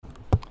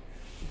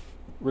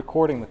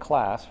recording the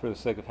class for the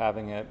sake of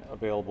having it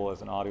available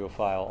as an audio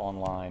file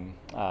online.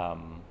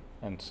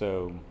 And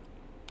so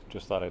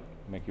just thought I'd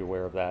make you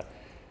aware of that.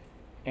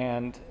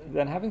 And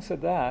then having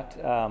said that,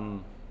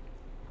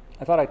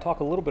 I thought I'd talk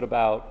a little bit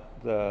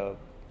about the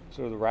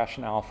sort of the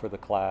rationale for the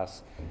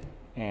class,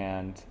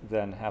 and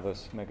then have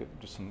us make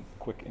just some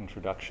quick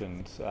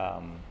introductions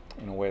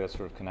in a way that's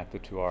sort of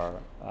connected to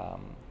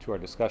our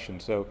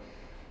discussion. So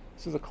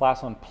this is a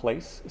class on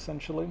place,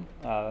 essentially.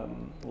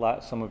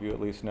 Some of you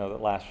at least know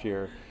that last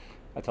year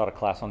I taught a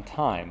class on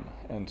time,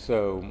 and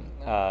so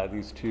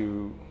these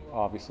two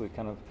obviously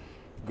kind of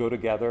go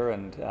together,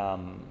 and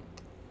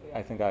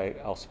I think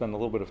I'll spend a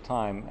little bit of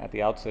time at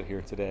the outset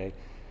here today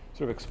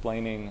sort of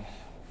explaining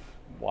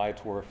why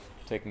it's worth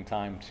taking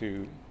time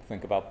to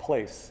think about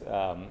place,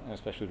 and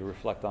especially to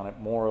reflect on it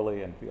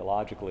morally and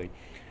theologically.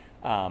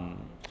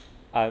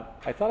 I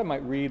thought I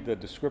might read the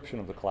description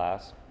of the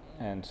class.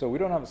 And so we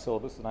don't have a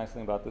syllabus. The nice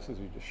thing about this is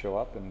you just show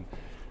up and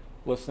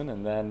listen,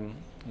 and then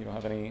you don't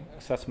have any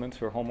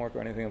assessments or homework or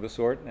anything of the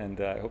sort,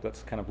 and I hope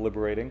that's kind of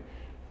liberating.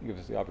 It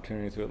gives us the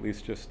opportunity to at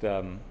least just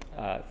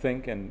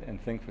think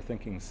and think for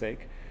thinking's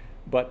sake.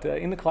 But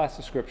in the class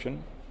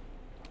description,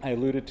 I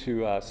alluded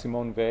to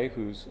Simone Weil,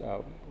 whose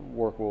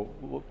work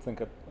we'll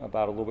think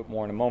about a little bit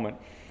more in a moment,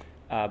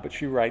 but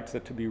she writes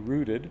that to be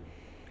rooted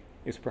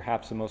is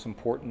perhaps the most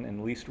important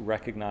and least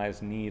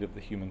recognized need of the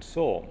human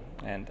soul.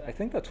 And I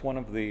think that's one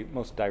of the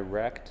most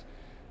direct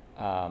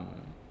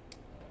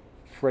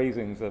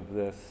phrasings of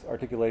this,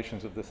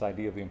 articulations of this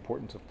idea of the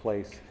importance of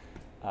place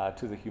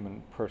to the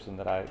human person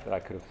that I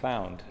could have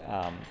found.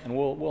 And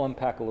we'll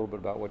unpack a little bit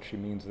about what she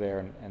means there,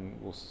 and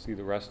we'll see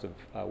the rest of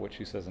what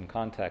she says in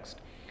context.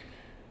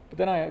 But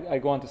then I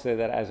go on to say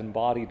that as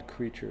embodied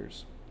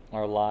creatures,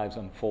 our lives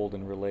unfold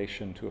in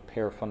relation to a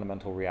pair of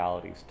fundamental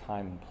realities,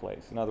 time and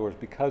place. In other words,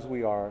 because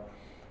we are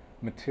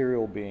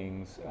material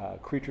beings,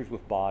 creatures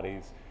with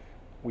bodies,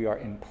 we are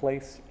in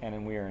place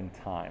and we are in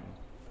time.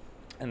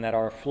 And that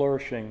our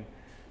flourishing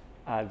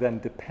then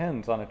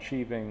depends on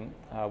achieving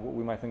what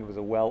we might think of as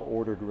a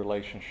well-ordered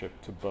relationship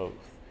to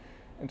both.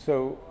 And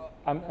so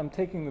I'm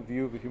taking the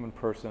view of the human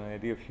person, the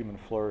idea of human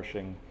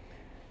flourishing,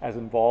 as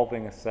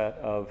involving a set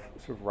of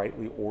sort of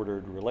rightly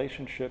ordered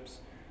relationships,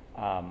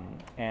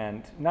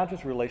 and not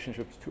just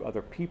relationships to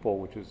other people,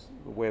 which is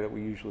the way that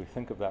we usually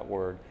think of that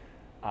word,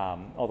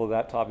 although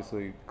that's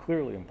obviously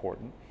clearly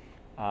important,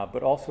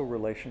 but also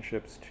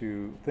relationships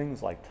to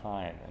things like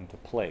time and to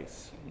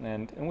place.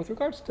 And with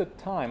regards to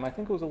time, I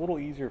think it was a little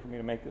easier for me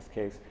to make this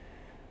case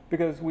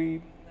because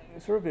we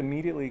sort of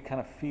immediately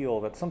kind of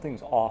feel that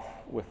something's off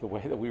with the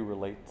way that we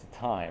relate to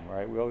time,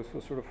 right? We always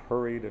feel sort of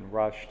hurried and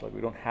rushed, like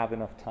we don't have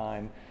enough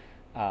time.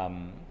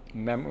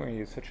 Memory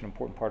is such an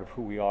important part of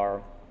who we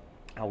are,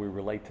 how we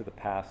relate to the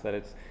past, that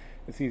it's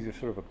easy to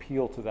sort of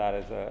appeal to that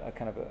as a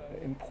kind of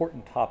a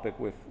important topic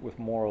with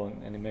moral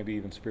and maybe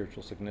even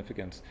spiritual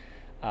significance.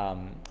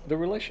 The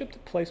relationship to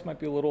place might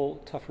be a little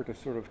tougher to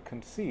sort of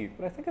conceive,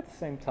 but I think at the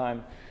same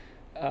time,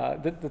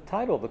 the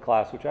title of the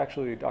class, which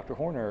actually Dr.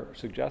 Horner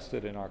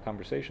suggested in our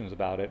conversations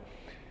about it,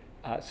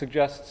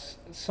 suggests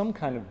some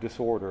kind of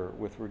disorder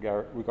with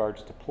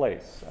regards to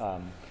place.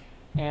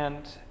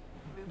 And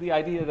the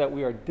idea that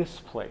we are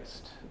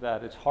displaced,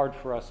 that it's hard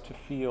for us to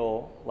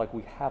feel like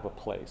we have a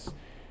place.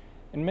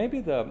 And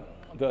maybe the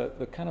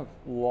kind of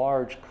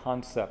large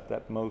concept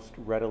that most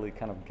readily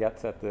kind of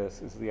gets at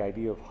this is the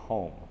idea of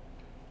home.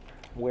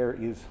 Where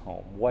is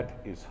home? What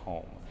is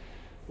home?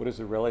 What is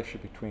the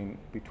relationship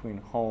between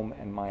home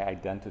and my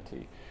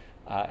identity?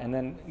 And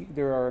then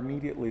there are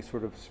immediately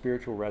sort of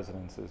spiritual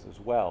resonances as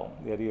well.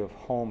 The idea of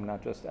home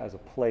not just as a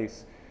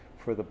place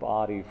for the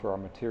body, for our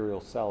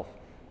material self,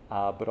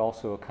 but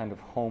also a kind of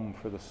home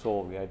for the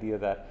soul. The idea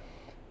that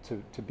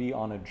to be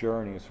on a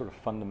journey is sort of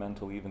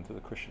fundamental even to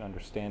the Christian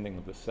understanding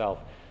of the self.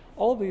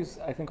 All of these,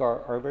 I think,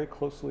 are very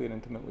closely and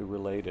intimately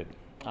related.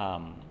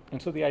 And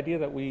so the idea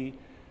that we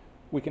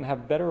can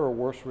have better or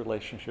worse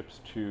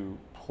relationships to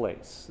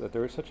place, that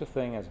there is such a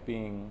thing as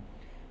being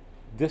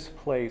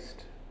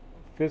displaced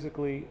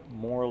physically,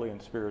 morally, and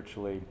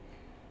spiritually,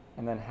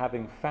 and then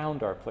having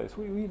found our place.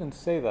 We even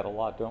say that a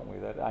lot, don't we?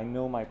 That I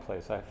know my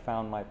place, I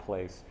found my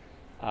place.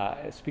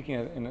 Speaking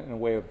in a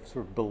way of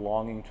sort of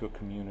belonging to a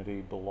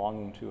community,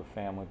 belonging to a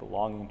family,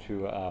 belonging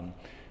to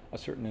a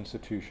certain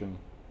institution.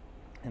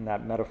 And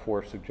that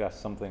metaphor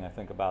suggests something, I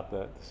think, about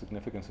the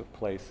significance of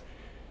place.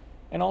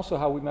 And also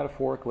how we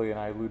metaphorically, and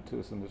I allude to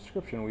this in the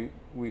description,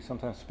 we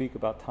sometimes speak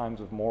about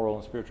times of moral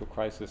and spiritual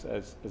crisis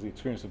as the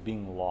experience of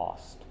being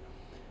lost.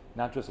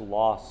 Not just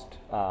lost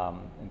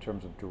in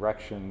terms of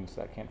directions,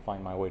 I can't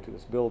find my way to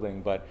this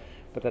building, but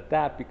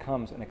that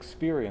becomes an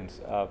experience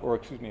of,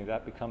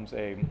 that becomes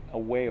a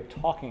way of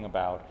talking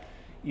about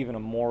even a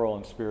moral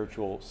and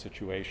spiritual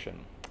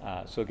situation.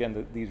 So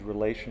again, these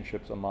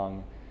relationships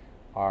among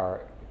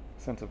our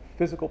sense of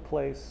physical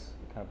place,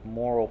 kind of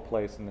moral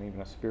place, and then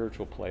even a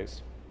spiritual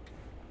place,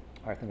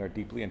 I think are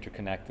deeply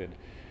interconnected.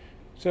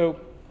 So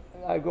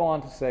I go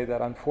on to say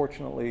that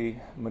unfortunately,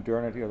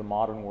 modernity, or the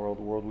modern world,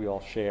 the world we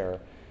all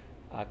share,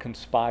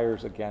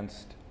 conspires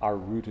against our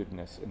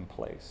rootedness in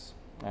place.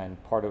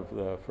 And part of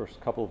the first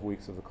couple of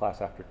weeks of the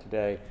class after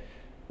today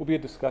will be a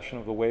discussion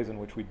of the ways in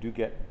which we do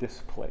get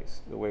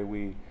displaced, the way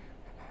we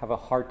have a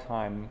hard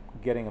time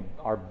getting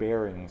our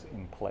bearings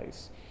in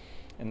place.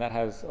 And that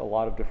has a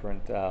lot of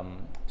different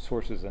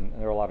sources, and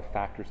there are a lot of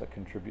factors that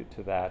contribute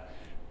to that.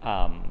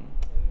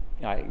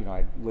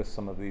 I list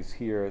some of these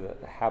here: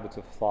 the habits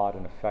of thought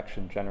and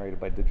affection generated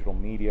by digital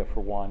media, for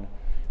one.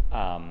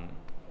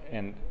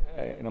 And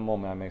in a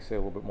moment, I may say a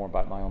little bit more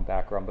about my own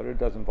background, but it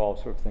does involve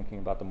sort of thinking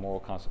about the moral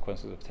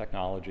consequences of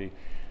technology.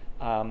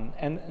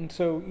 And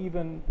so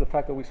even the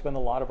fact that we spend a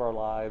lot of our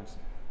lives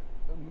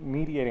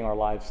mediating our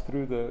lives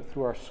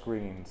through our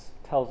screens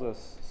tells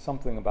us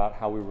something about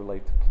how we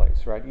relate to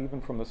place, right?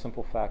 Even from the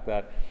simple fact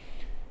that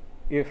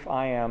if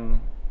I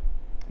am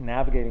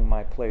navigating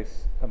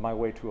my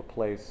way to a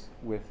place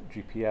with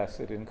GPS,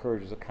 it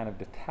encourages a kind of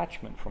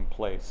detachment from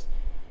place.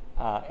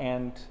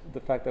 And the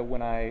fact that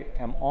when I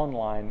am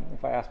online,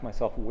 if I ask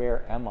myself,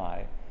 where am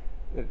I?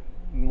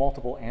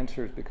 Multiple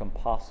answers become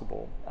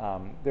possible.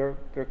 There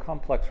are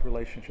complex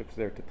relationships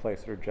there to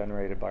place that are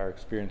generated by our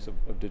experience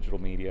of digital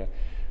media.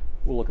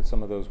 We'll look at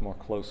some of those more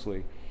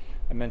closely.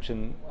 I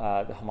mentioned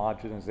the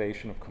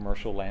homogenization of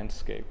commercial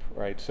landscape,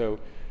 right? So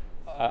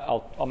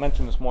I'll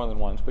mention this more than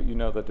once, but you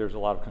know that there's a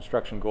lot of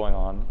construction going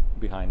on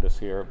behind us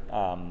here.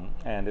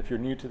 And if you're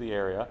new to the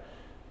area,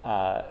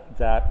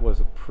 that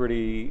was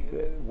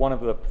one of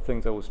the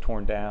things that was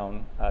torn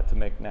down to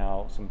make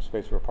now some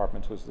space for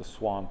apartments was the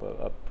Swamp,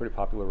 a pretty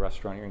popular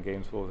restaurant here in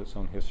Gainesville with its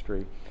own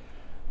history.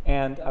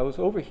 And I was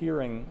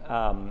overhearing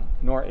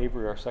Nora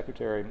Avery, our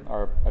secretary,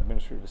 our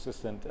administrative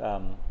assistant,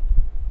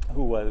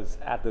 who was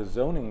at the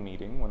zoning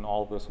meeting when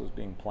all of this was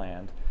being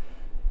planned.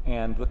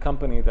 And the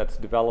company that's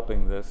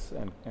developing this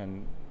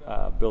and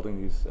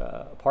building these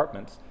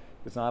apartments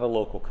is not a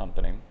local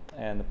company.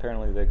 And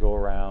apparently they go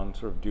around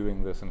sort of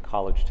doing this in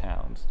college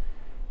towns.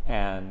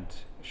 And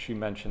she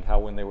mentioned how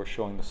when they were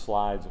showing the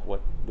slides of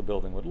what the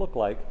building would look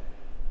like,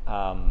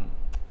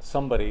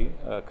 somebody,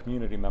 a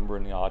community member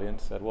in the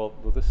audience, said, well,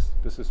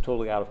 this is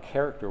totally out of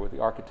character with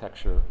the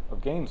architecture of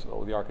Gainesville,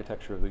 with the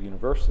architecture of the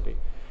university,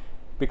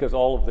 because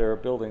all of their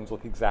buildings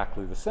look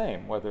exactly the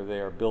same, whether they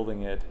are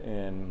building it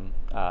in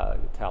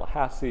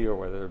Tallahassee, or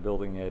whether they're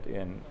building it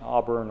in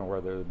Auburn, or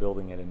whether they're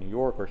building it in New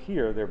York, or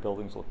here, their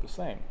buildings look the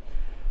same.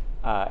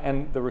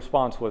 And the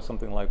response was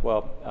something like,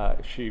 well,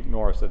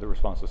 Nora said the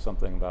response was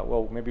something about,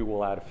 well, maybe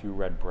we'll add a few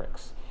red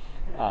bricks.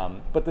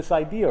 But this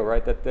idea,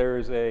 right, that there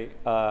is a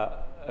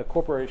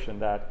corporation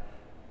that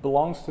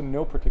belongs to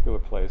no particular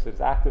place,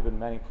 is active in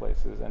many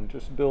places, and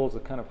just builds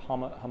a kind of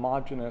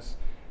homogeneous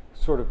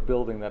sort of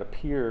building that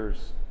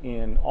appears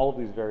in all of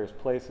these various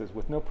places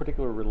with no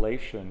particular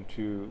relation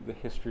to the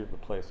history of the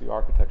place, the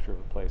architecture of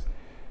the place.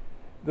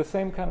 The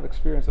same kind of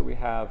experience that we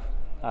have,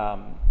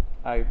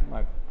 my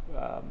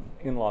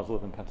in-laws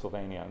live in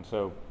Pennsylvania, and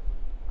so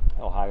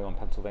Ohio and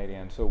Pennsylvania,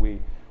 and so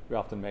we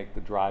often make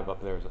the drive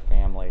up there as a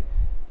family.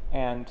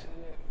 And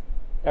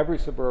every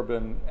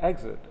suburban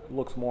exit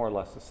looks more or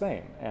less the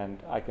same,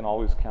 and I can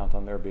always count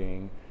on there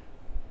being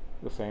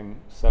the same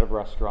set of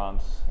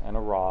restaurants and a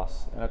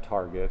Ross and a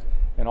Target,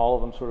 and all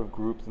of them sort of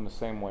grouped in the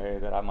same way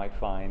that I might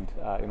find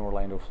in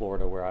Orlando,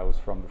 Florida, where I was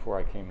from before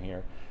I came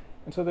here.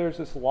 And so there's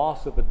this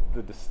loss of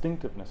the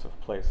distinctiveness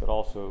of place that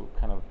also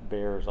kind of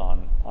bears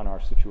on our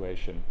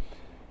situation.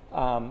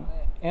 And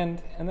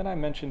then I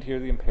mentioned here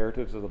the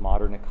imperatives of the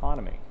modern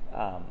economy.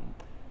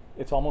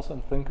 It's almost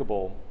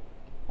unthinkable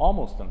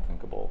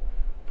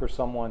for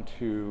someone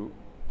to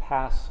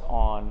pass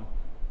on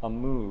a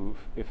move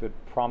if it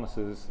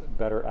promises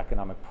better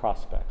economic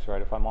prospects,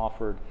 right? If I'm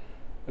offered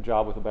a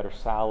job with a better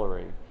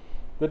salary,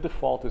 the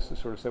default is to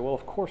sort of say, well,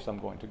 of course I'm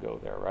going to go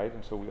there, right?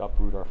 And so we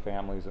uproot our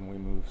families and we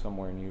move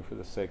somewhere new for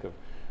the sake of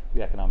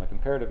the economic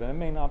imperative. And it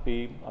may not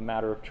be a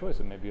matter of choice,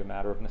 it may be a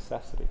matter of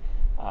necessity.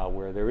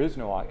 Where there is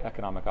no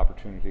economic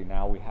opportunity,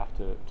 now we have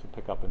to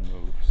pick up and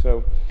move.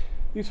 So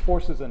these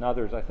forces and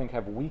others, I think,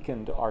 have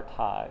weakened our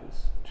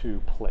ties to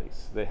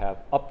place. They have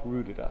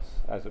uprooted us,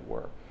 as it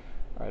were.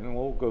 Right, and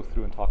we'll go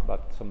through and talk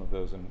about some of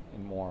those in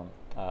more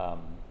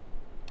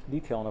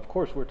detail. And of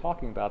course, we're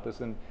talking about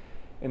this in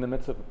the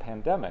midst of a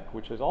pandemic,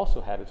 which has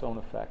also had its own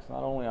effects,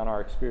 not only on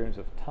our experience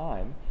of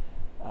time.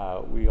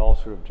 We all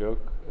sort of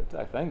joke,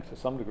 I think, to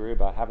some degree,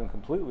 about having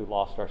completely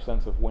lost our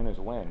sense of when is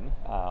when,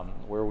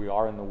 where we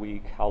are in the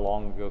week, how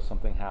long ago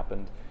something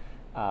happened.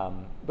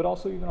 But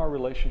also even our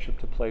relationship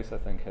to place, I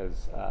think,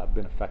 has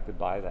been affected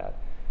by that.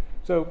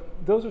 So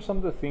those are some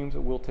of the themes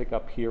that we'll take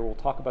up here. We'll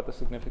talk about the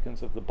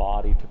significance of the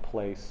body to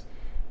place,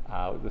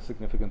 the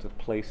significance of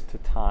place to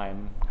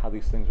time, how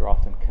these things are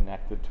often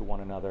connected to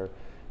one another,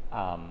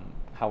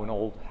 how an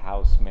old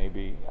house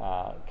maybe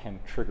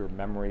can trigger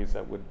memories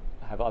that would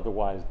have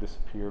otherwise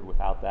disappeared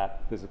without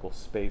that physical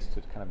space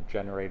to kind of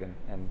generate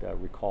and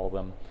recall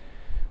them.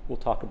 We'll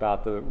talk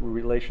about the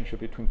relationship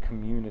between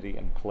community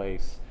and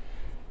place.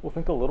 We'll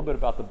think a little bit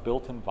about the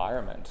built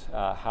environment,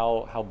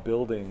 how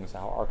buildings,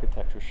 how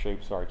architecture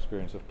shapes our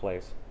experience of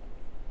place.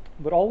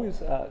 But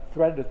always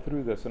threaded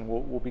through this, and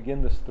we'll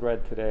begin this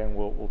thread today, and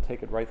we'll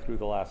take it right through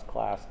the last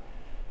class,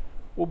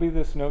 will be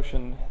this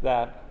notion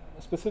that,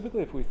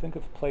 specifically if we think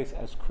of place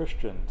as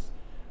Christians,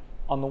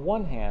 on the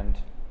one hand,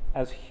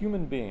 as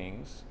human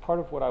beings, part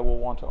of what I will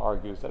want to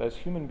argue is that as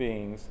human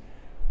beings,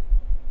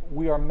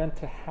 we are meant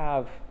to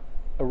have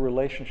a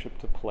relationship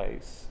to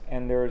place,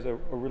 and there is a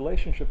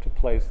relationship to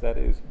place that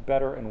is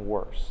better and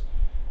worse.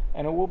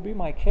 And it will be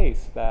my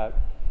case that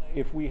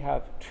if we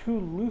have too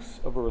loose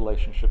of a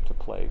relationship to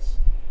place,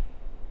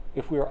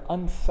 if we are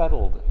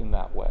unsettled in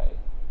that way,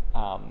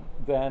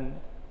 then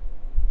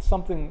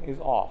something is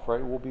off,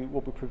 right?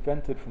 We'll be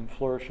prevented from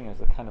flourishing as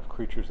the kind of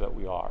creatures that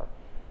we are.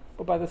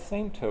 But by the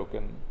same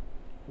token,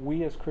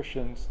 we as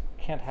Christians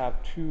can't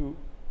have too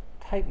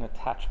tight an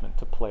attachment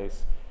to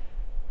place,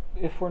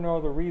 if for no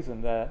other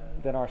reason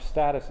than our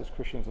status as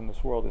Christians in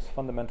this world is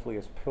fundamentally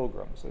as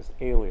pilgrims, as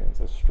aliens,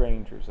 as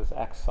strangers, as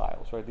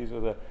exiles, right? These are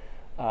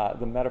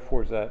the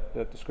metaphors that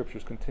the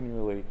scriptures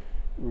continually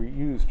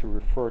use to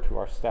refer to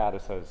our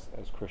status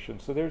as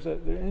Christians. So there's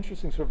an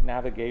interesting sort of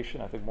navigation,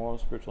 I think moral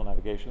and spiritual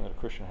navigation that a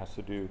Christian has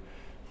to do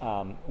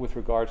with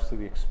regards to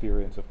the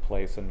experience of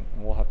place, and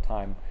we'll have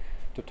time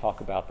to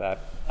talk about that.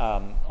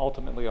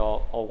 Ultimately,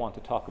 I'll want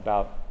to talk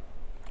about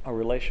a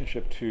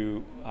relationship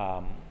to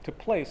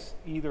place,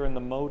 either in the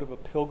mode of a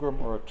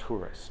pilgrim or a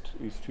tourist,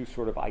 these two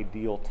sort of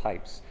ideal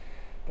types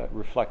that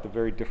reflect a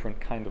very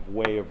different kind of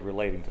way of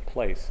relating to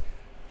place.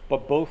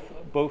 But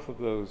both of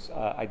those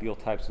ideal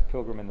types, the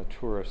pilgrim and the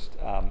tourist,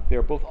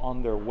 they're both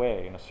on their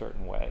way in a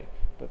certain way,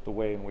 but the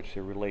way in which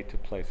they relate to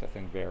place, I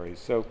think, varies.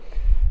 So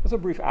that's a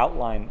brief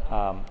outline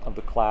of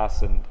the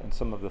class and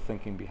some of the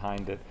thinking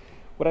behind it.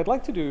 What I'd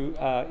like to do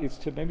is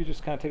to maybe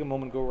just kind of take a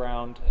moment, go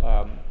around,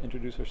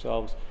 introduce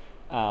ourselves,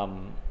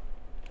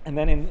 and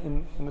then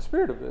in the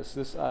spirit of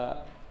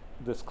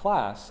this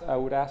class, I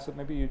would ask that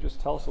maybe you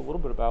just tell us a little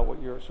bit about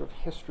what your sort of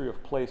history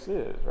of place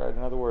is, right?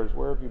 In other words,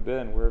 where have you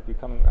been? Where have you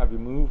come? Have you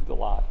moved a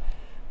lot?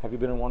 Have you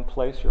been in one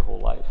place your whole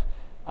life?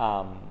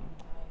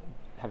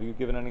 Have you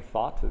given any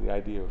thought to the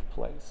idea of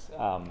place?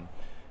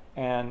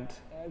 And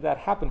that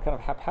happened kind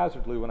of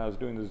haphazardly when I was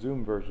doing the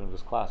Zoom version of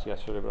this class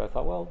yesterday, but I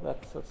thought, well,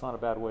 that's not a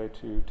bad way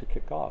to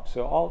kick off.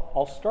 So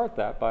I'll start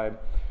that by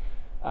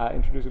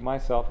introducing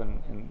myself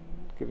and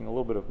giving a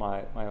little bit of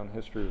my own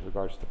history with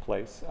regards to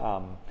place.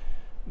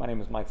 My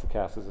name is Mike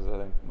Sakassis, as I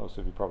think most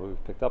of you probably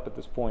have picked up at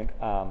this point,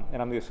 and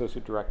I'm the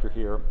Associate Director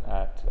here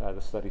at the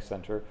Study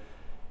Center,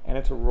 and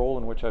it's a role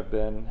in which I've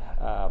been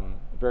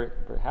very,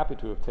 very happy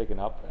to have taken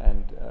up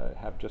and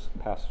have just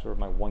passed sort of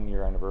my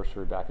 1-year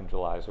anniversary back in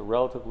July, so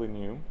relatively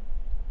new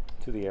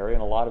to the area,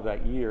 and a lot of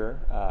that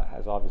year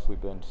has obviously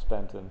been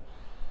spent in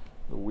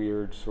the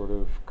weird sort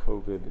of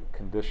COVID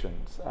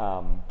conditions.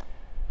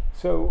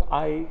 So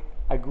I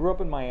grew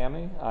up in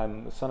Miami.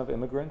 I'm the son of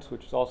immigrants,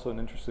 which is also an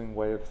interesting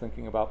way of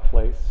thinking about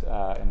place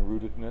and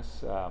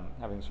rootedness,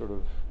 having sort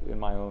of in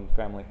my own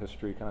family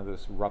history kind of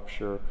this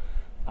rupture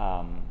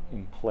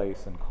in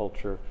place and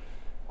culture.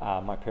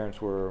 My parents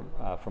were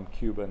from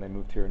Cuba, and they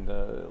moved here in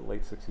the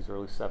late 60s,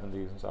 early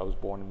 70s, and so I was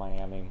born in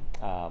Miami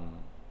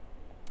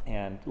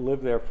and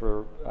lived there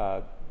for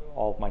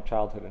all of my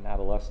childhood and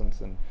adolescence,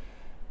 and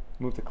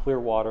moved to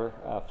Clearwater,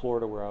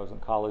 Florida, where I was in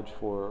college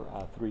for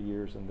 3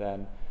 years, and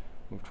then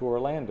moved to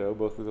Orlando.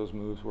 Both of those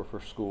moves were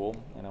for school,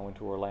 and I went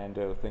to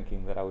Orlando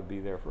thinking that I would be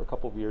there for a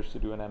couple of years to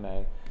do an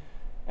MA,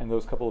 and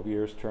those couple of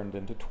years turned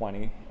into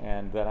 20,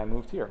 and then I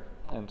moved here.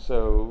 And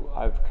so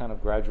I've kind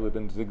of gradually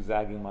been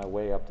zigzagging my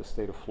way up the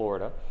state of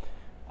Florida,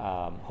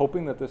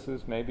 hoping that this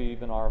is maybe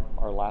even our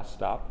last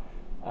stop.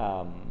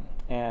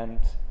 And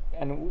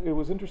it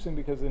was interesting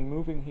because in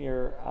moving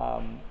here,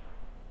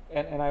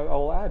 and I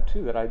will add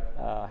too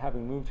that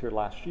having moved here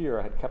last year,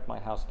 I had kept my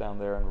house down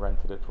there and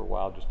rented it for a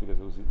while just because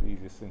it was the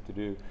easiest thing to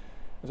do.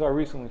 And so I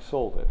recently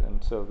sold it,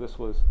 and so this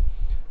was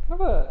kind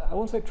of I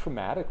won't say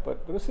traumatic,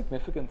 but a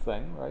significant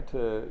thing, right?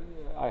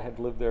 I had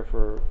lived there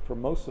for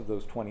most of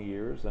those 20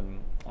 years and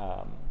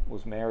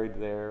was married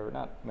there,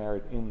 not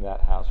married in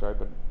that house, right?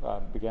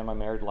 But began my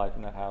married life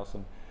in that house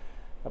and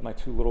have my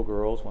 2 little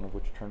girls, one of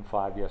which turned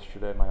 5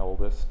 yesterday, my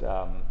oldest.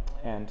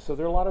 And so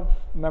there are a lot of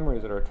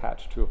memories that are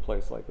attached to a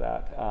place like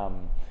that.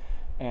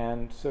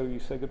 And so you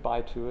say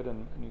goodbye to it,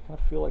 and you kind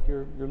of feel like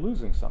you're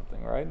losing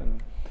something, right?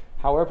 And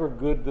however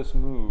good this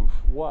move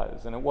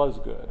was, and it was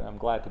good, and I'm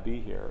glad to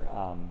be here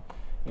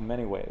in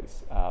many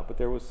ways, but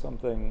there was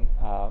something,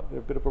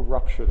 a bit of a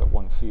rupture that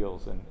one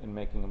feels in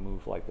making a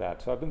move like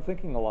that. So I've been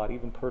thinking a lot,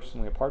 even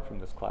personally, apart from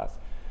this class,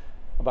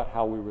 about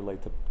how we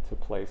relate to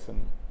place,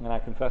 and I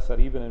confess that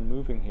even in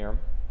moving here,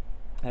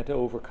 I had to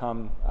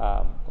overcome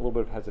a little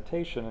bit of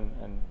hesitation,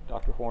 and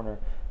Dr. Horner,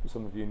 who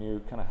some of you knew,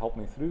 kind of helped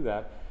me through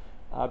that,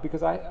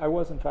 because I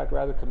was in fact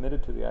rather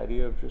committed to the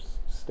idea of just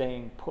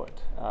staying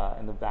put,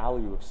 and the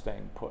value of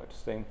staying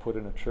put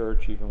in a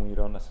church even when you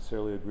don't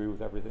necessarily agree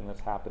with everything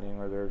that's happening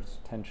or there's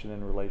tension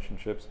in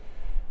relationships,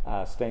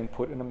 staying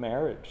put in a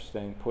marriage,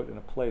 staying put in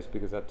a place,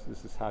 because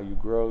this is how you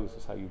grow, this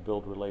is how you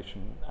build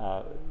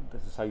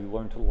this is how you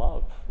learn to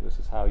love, this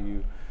is how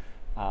you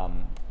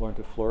learn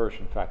to flourish,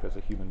 in fact, as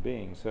a human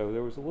being. So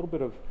there was a little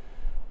bit of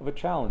a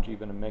challenge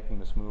even in making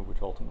this move,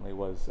 which ultimately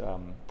was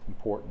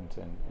important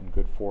and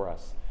good for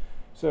us.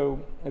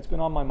 So it's been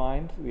on my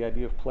mind, the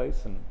idea of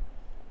place, and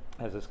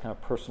has this kind of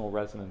personal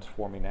resonance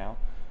for me now.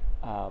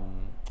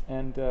 Um,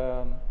 and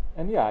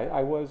yeah,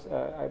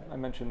 I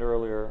mentioned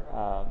earlier,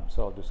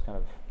 so I'll just kind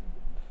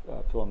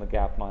of fill in the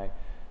gap. My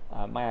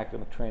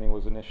academic training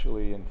was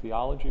initially in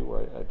theology,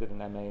 where I did an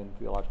MA in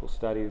theological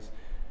studies,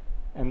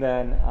 and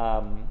then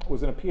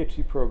was in a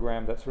PhD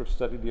program that sort of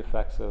studied the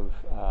effects of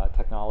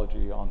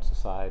technology on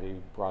society,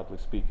 broadly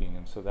speaking,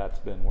 and so that's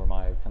been where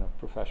my kind of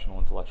professional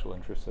intellectual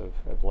interests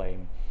have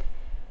lain.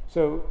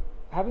 So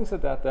having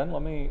said that, then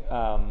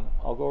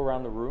I'll go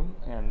around the room,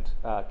 and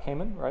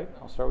Cayman, right?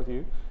 I'll start with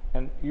you,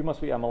 and you must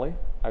be Emily,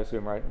 I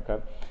assume, right?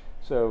 Okay.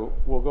 So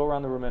we'll go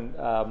around the room, and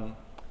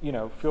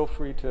feel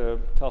free to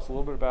tell us a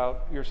little bit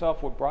about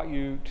yourself, what brought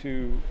you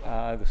to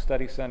the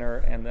study center,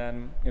 and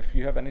then if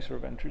you have any sort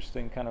of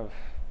interesting kind of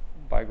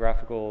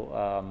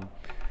biographical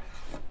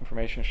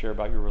information to share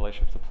about your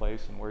relationship to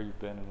place and where you've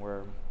been and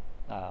where,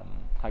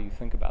 how you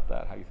think about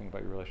that, how you think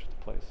about your relationship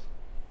to place.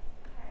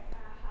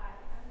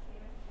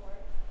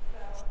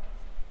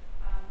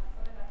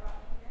 Something that brought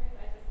me here is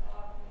I just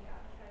saw the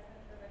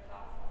advertisement for the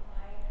class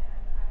online,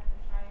 and I've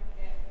been trying to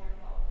get more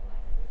involved in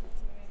like the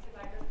community because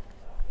I just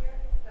moved up here,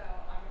 so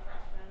I'm a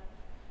freshman.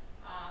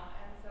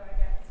 And so I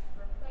guess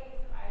for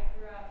place, I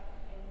grew up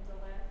in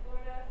DeLand,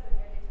 Florida, so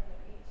near Daytona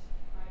Beach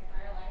my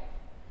entire life.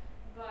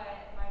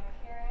 But my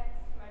parents,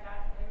 my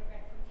dad's an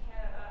immigrant from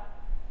Canada,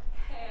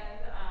 and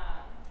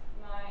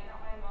not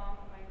my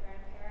mom, but my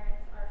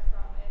grandparents are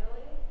from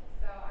Italy,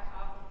 so I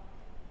have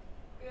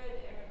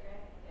good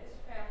immigrant-ish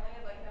family,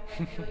 like no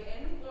one's really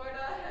in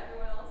Florida,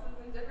 everyone else is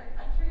in different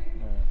countries.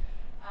 Yeah.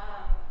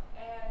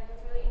 And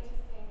what's really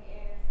interesting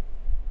is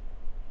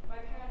my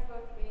parents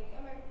both being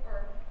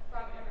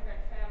from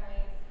immigrant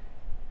families,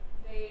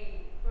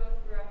 they both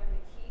grew up in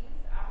the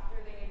Keys after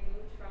they had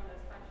moved from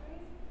those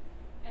countries.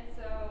 And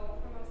so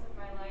for most of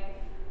my life,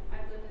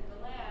 I've lived in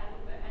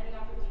DeLand, but any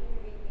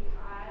opportunity we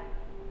had,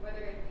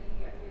 whether it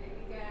be a 3-day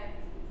weekend,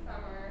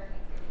 summer,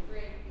 Thanksgiving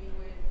break, we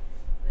would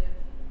live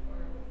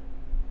or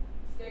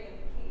stay in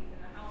the Keys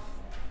in a house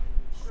there.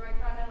 So I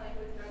kind of like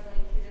was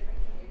juggling two different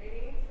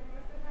communities for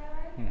most of my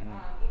life,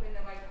 even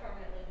though I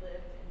permanently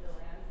lived in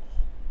DeLand.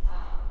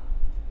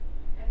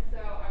 And so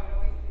I would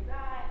always do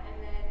that, and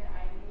then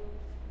I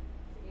moved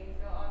to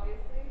Gainesville,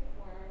 obviously,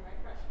 for my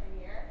freshman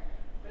year.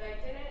 But I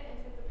didn't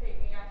anticipate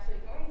me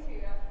actually going to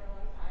that for a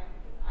long time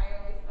because I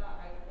always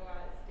thought I would go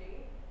out of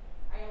state.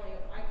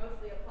 I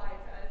mostly applied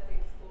to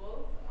out-of-state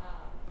schools,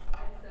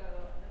 and so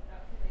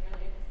that's something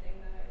really interesting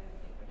that I didn't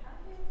think would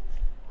happen.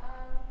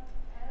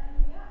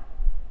 And yeah,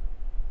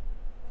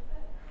 that's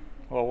it.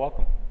 Well,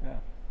 welcome.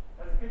 Yeah.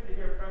 That's good to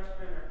hear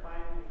freshmen are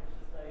finally for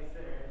the study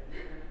center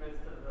in the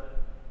midst of the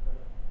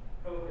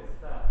COVID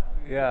stuff.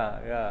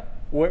 Yeah.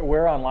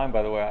 Where online,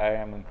 by the way, I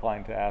am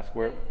inclined to ask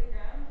where.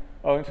 Instagram.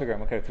 Oh,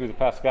 Instagram. Okay, through the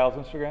Pascal's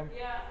Instagram.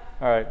 Yeah.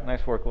 All right.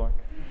 Nice work, Lauren.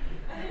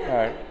 All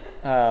right.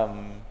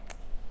 I'm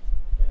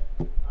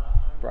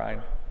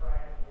Brian.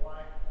 Brian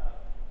Black.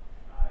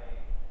 I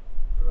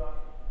grew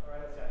up,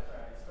 I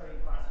studied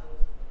classical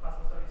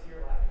studies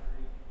here, Latin,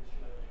 Greek,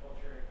 history, language,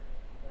 culture,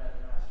 and I have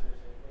a master's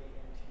in late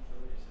antique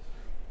religious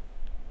history.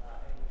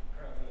 And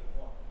currently,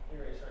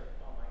 here I start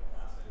online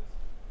classes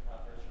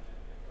for a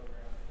certificate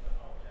program in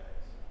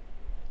apologetics.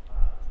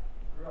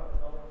 Grew up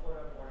in Melbourne,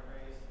 Florida, born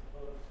and raised.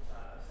 Both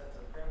sets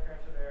of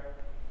grandparents are there,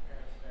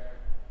 parents are there.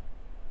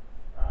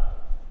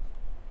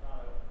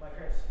 My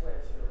parents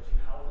split, so there were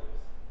two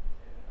houses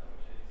in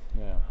which is,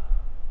 Yeah.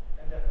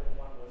 and definitely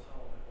one was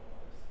home and one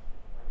was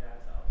my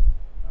dad's house.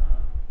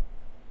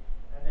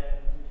 And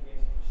then moved to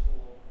Gainesville for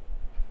school.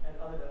 And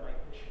other than like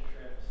mission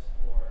trips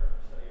or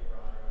study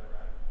abroad or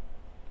whatever, I've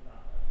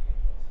not left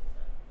Gainesville since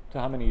then.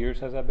 So how many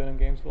years has that been in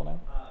Gainesville now?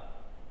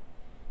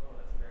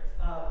 That's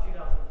embarrassing.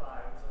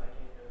 2005, so I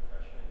came here as a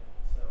freshman,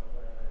 so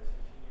whatever that is,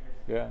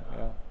 15 years.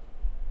 Yeah.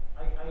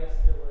 I guess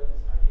there was,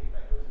 I take it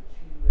back, there was a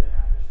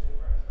 2.5-year stint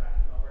where I was back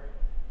in Melbourne.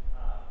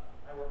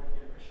 I worked with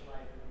Youth Christian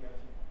Life, and we had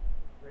to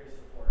raise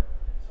support,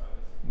 and so I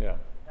was, Yeah.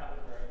 that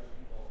was where I knew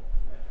people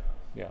who had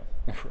jobs. Yeah.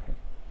 Right.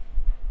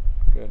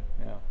 Good.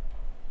 Yeah.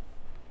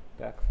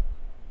 Dex.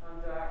 I'm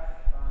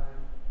Dax.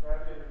 I'm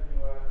graduated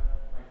from UF.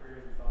 My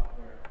career is in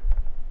software.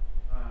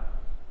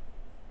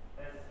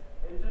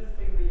 It's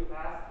interesting that you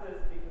asked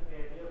this because the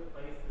idea of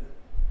place is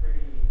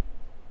pretty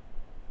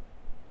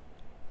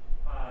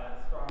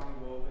strongly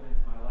woven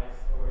into my life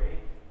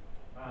story.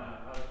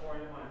 I was born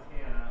in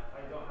Montana.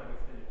 I don't have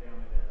extended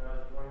family there, but I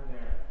was born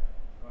there.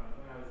 When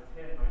I was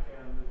 10, my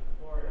family moved to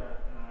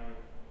Florida, and I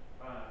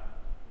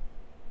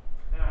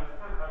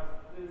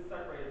was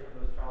separated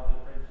from those childhood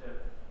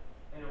friendships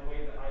in a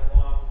way that I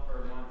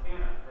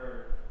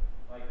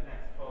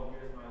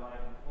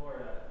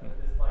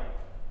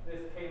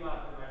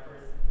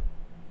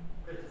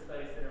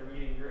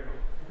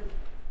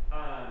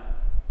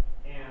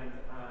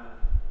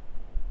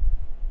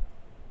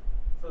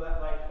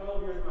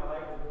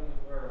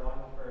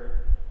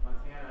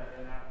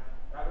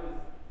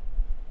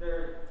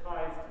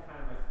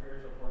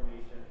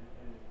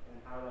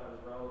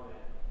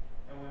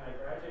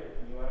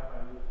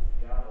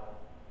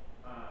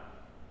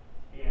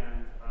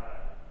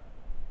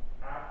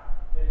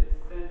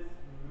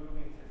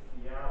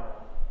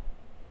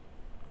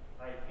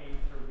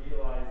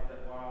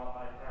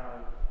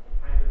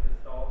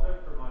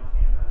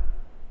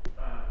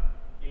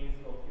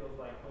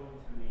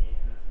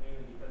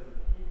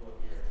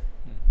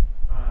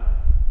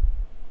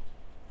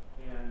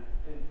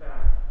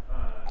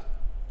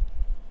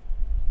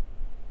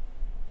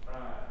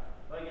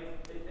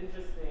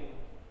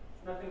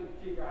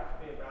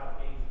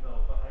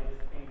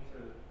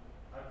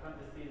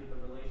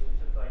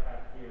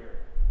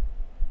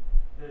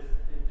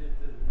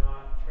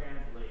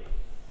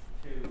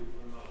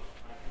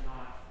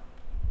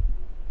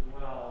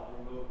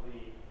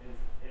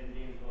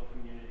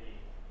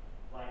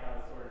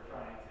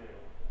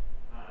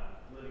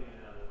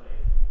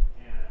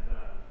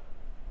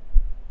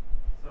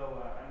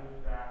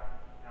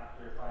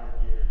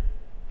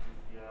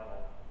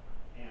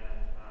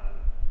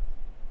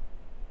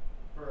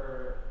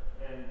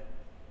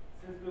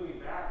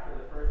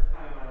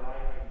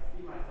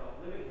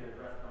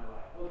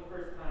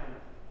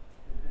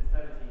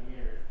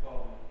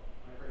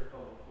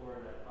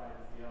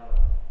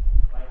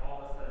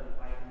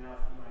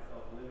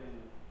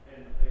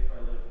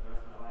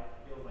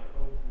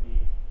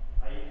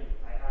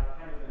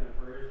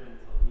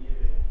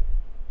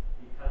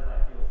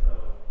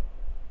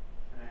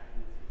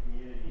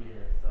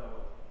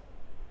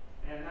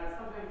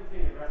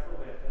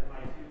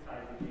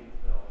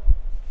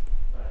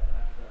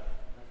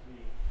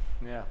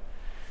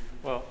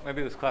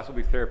maybe this class will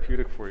be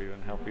therapeutic for you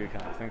and help you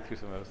kind of think through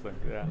some of those things.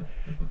 Yeah.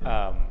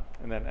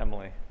 And then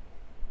Emily.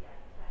 Yeah,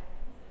 hi,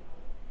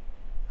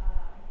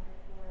 I'm here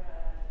for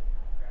a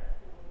grad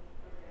school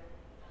program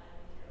in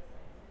material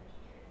science and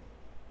engineering.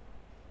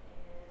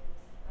 And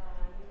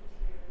I moved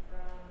here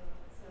from,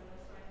 so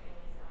most of my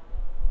family's out in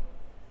Illinois.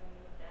 So I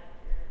moved down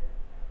here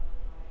from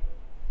Illinois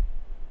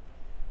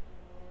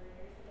 4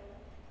 years ago.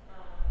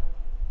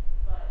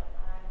 But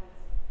I was,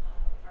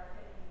 our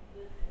family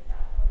lived in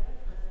South Florida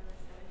for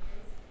 7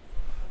 years. So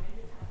I'm coming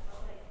to town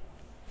felt like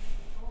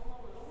home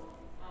a little.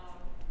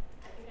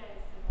 I think I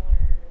have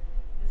similar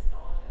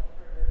nostalgia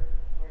for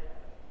Florida.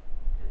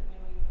 Because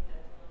when we moved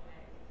up to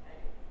Illinois, I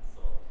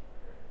sold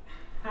for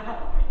a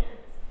couple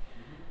years.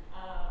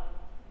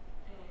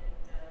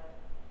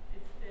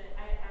 It's been,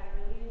 I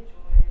really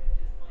enjoy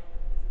just like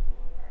the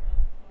physical environment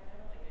of Florida.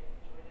 Like I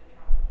enjoy the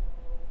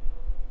tropical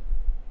feel,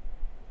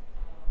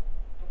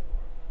 the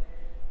warm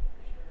weather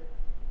for sure.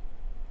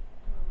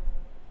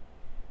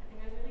 I think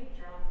I was really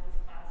drawn to this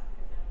class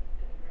because I'm going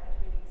to be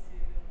graduating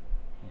soon,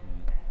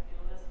 and I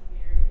feel this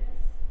weariness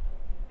of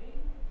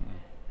moving and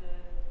the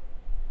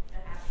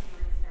having to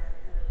restart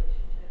your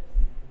relationships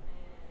and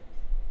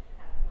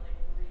having to like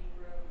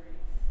regrow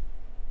roots.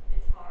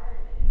 It's hard.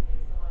 It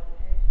takes a lot of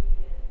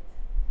energy, and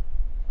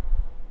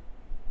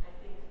I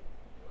think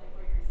like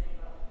what you're saying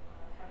about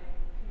having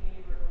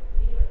community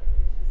remotely, like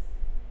it's just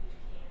you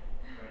can't.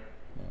 Right.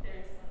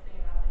 There's something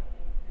about like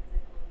being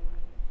physically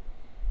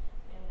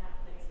in that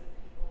place with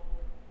people,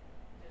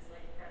 just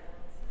like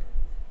presence and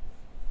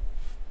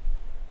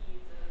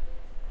ease of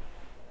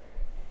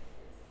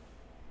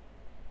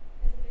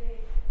is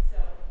big. So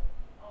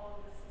all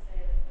of this to say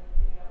that I'm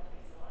thinking about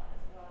place a lot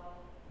as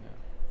well, Yeah.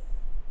 because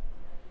I'm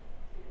trying to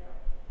figure out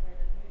where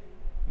to move.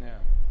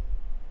 Yeah.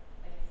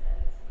 Like you said,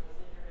 it's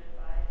mostly driven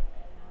by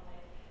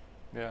economic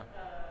Yeah.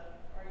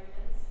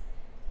 arguments.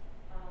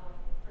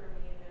 For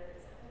me, there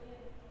isn't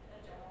really a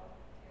job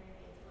or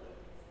anything to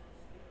live since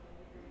getting my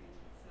degree.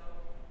 So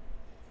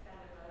it's kind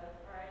of a,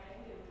 all right, I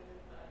can do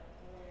it, but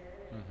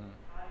where and Mhm.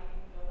 how do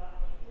you go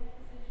about making that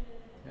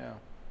decision? And Yeah.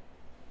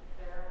 if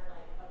there aren't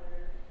like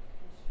other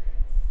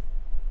constraints,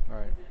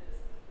 Right. is it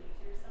just to please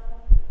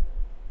yourself?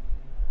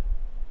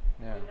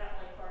 Yeah. Without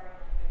like barring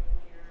like a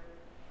clear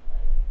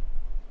like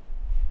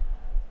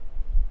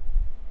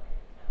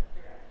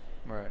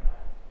direction. Right. But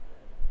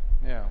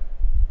Yeah.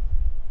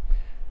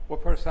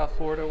 What part of South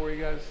Florida were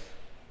you guys?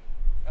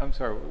 I'm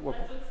sorry. What?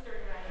 that's what's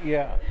stirring my mind.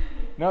 Yeah.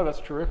 No, that's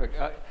terrific.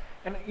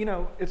 And you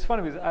know, it's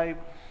funny because I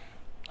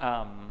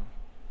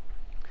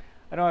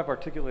know I've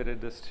articulated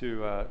this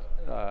to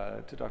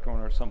Dr.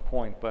 Warner at some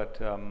point,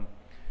 but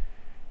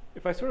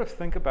if I sort of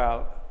think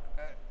about,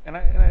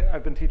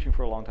 I've been teaching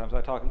for a long time, so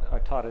I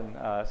taught in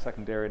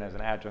secondary and as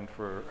an adjunct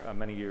for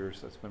many years.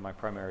 That's been my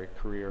primary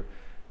career.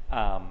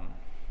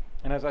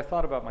 And as I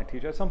thought about my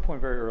teaching, at some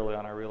point very early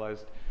on, I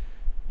realized,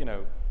 you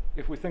know,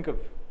 if we think of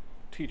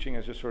teaching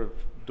as just sort of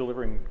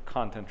delivering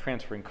content,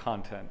 transferring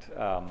content,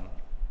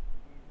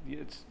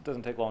 it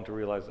doesn't take long to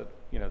realize that,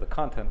 you know, the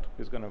content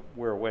is going to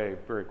wear away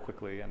very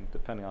quickly, and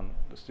depending on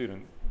the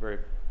student, very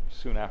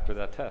soon after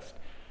that test.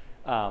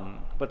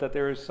 But that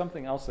there is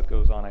something else that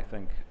goes on, I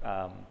think,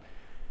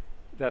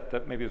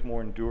 that maybe is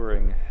more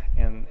enduring,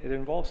 and it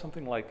involves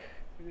something like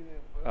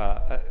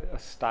a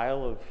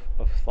style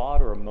of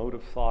thought, or a mode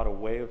of thought, a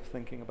way of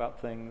thinking about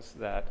things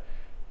that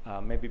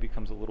maybe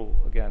becomes a little,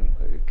 again,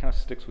 it kind of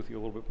sticks with you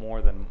a little bit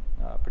more than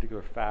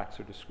particular facts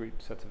or discrete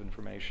sets of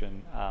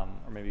information,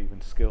 or maybe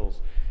even skills.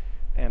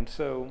 And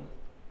so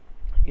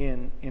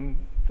in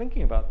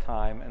thinking about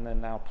time and then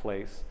now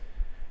place,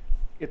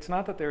 it's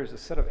not that there's a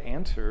set of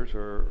answers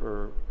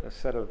or a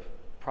set of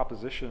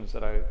propositions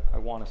that I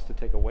want us to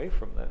take away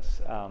from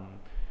this.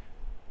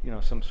 You know,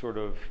 some sort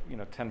of,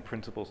 10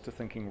 principles to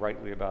thinking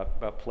rightly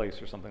about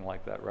place or something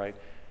like that, right?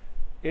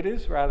 It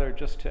is rather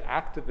just to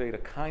activate a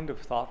kind of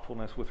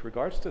thoughtfulness with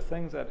regards to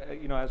things that,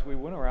 as we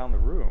went around the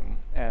room,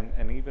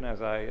 and even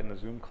as I, in the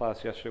Zoom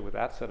class yesterday with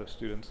that set of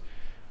students,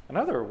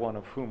 another one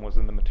of whom was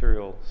in the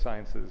material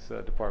sciences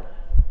department.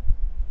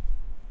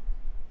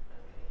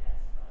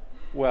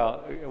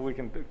 Well, we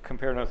can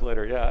compare notes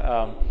later,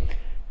 yeah.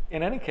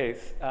 In any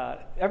case,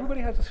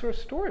 everybody has a sort of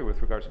story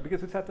with regards to,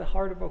 because it's at the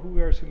heart of who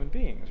we are as human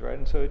beings, right?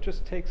 And so it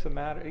just takes a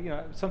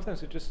matter,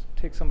 sometimes it just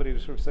takes somebody to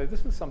sort of say,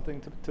 this is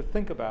something to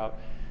think about,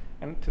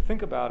 and to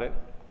think about it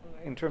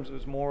in terms of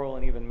its moral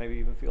and maybe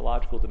even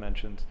theological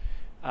dimensions.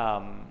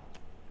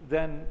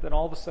 Then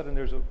all of a sudden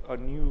there's a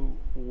new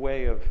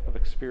way of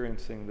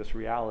experiencing this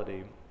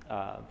reality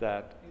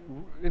that,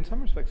 in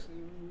some respects,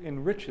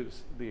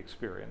 enriches the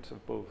experience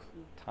of both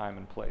time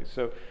and place.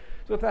 So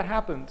if that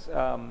happens,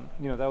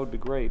 that would be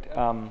great.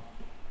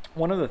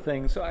 One of the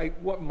things,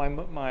 what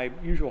my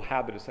usual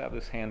habit is to have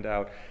this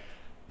handout,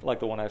 like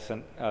the one I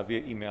sent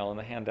via email, and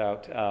the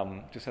handout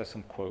just has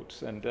some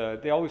quotes, and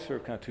they always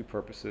serve kind of two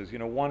purposes.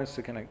 One is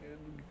to kind of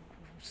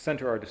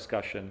center our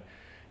discussion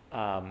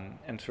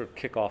and sort of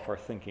kick off our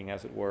thinking,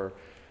 as it were,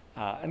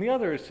 and the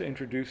other is to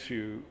introduce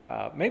you,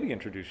 maybe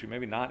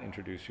not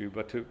introduce you,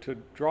 but to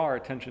draw our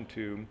attention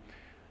to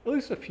at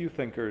least a few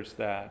thinkers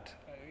that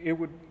it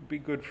would be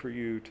good for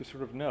you to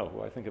sort of know,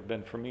 who I think have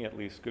been, for me at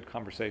least, good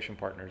conversation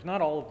partners.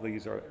 Not all of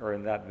these are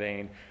in that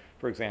vein.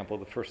 For example,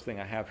 the first thing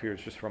I have here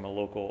is just from a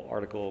local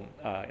article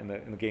in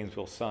the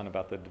Gainesville Sun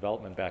about the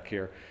development back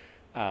here.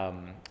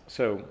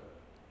 So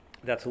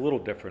that's a little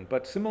different.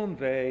 But Simone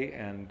Weil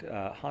and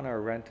Hannah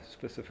Arendt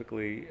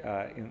specifically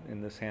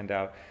in this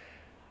handout,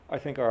 I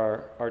think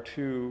are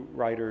two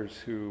writers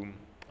who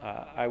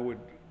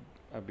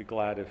I'd be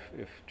glad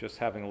if just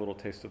having a little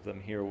taste of them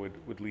here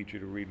would lead you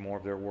to read more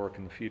of their work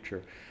in the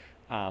future.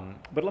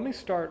 But let me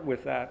start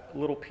with that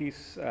little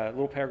piece,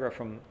 little paragraph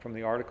from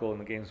the article in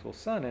the Gainesville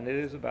Sun, and it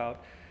is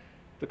about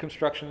the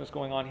construction that's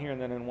going on here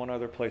and then in one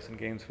other place in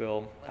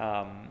Gainesville.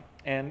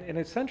 And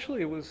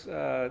essentially it was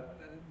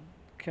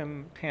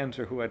Kim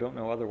Tanzer, who I don't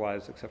know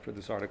otherwise except for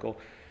this article,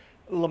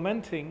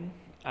 lamenting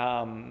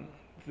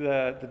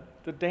the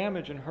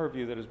damage in her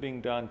view that is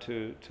being done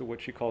to what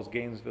she calls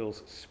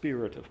Gainesville's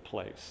spirit of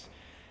place.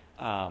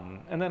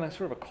 And then a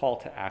sort of a call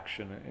to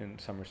action in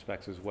some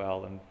respects as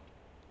well. And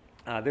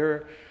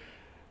there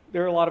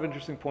are a lot of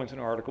interesting points in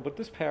her article, but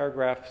this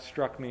paragraph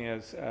struck me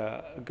as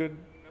a good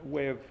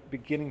way of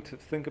beginning to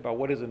think about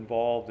what is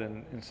involved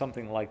in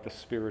something like the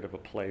spirit of a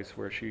place,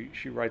 where she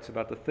writes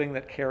about the thing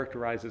that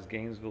characterizes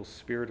Gainesville's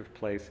spirit of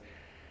place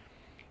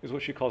is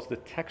what she calls the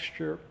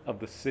texture of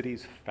the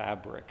city's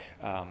fabric.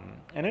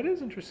 And it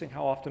is interesting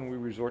how often we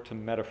resort to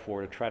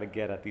metaphor to try to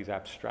get at these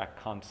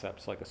abstract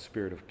concepts like a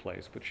spirit of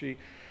place. But she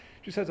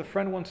says, a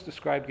friend once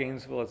described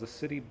Gainesville as a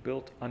city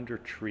built under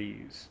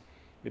trees.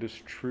 It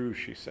is true,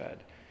 she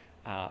said.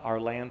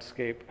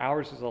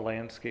 Ours is a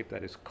landscape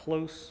that is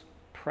close,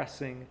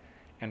 pressing,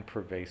 and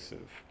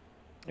pervasive.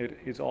 It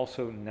is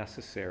also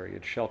necessary.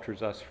 It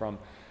shelters us from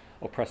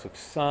oppressive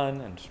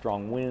sun and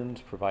strong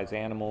winds, provides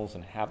animals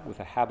with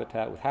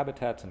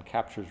habitats and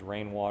captures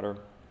rainwater.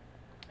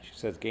 She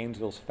says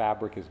Gainesville's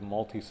fabric is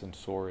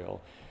multisensorial.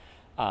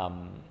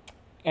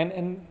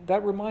 And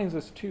that reminds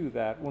us too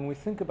that when we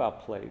think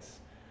about place,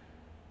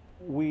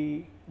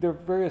 there are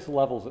various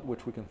levels at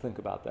which we can think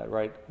about that,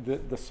 right?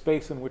 The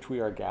space in which we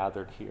are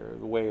gathered here,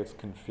 the way it's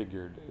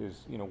configured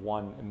is,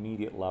 one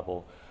immediate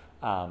level.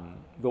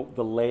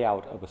 The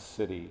layout of a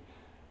city,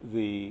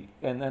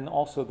 and then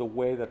also the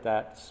way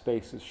that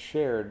space is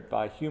shared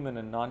by human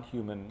and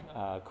non-human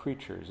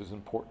creatures is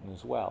important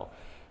as well.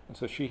 And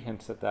so she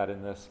hints at that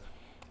in this.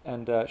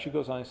 And she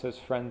goes on and says,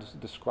 friends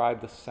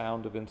describe the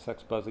sound of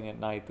insects buzzing at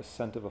night, the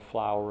scent of a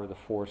flower, the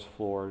forest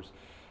floors.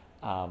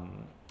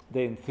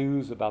 They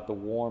enthuse about the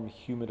warm,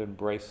 humid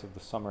embrace of the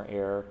summer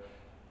air.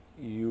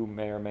 You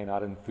may or may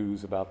not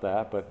enthuse about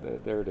that,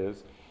 but there it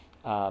is.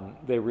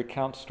 They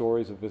recount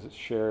stories of visits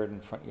shared in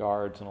front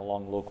yards and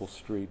along local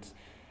streets.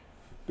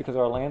 Because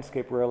our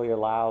landscape rarely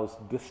allows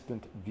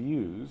distant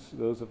views,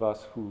 those of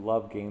us who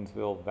love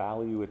Gainesville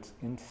value its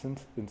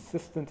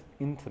insistent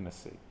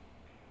intimacy.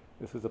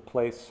 This is a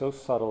place so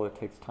subtle it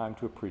takes time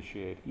to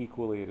appreciate.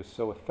 Equally, it is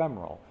so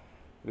ephemeral,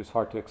 it is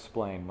hard to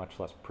explain, much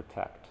less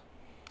protect.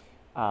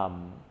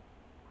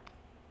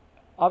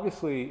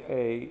 Obviously,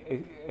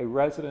 a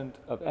resident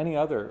of any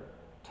other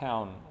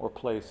town or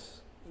place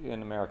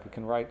in America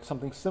can write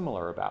something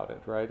similar about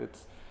it, right?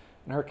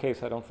 In her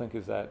case, I don't think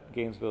is that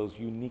Gainesville is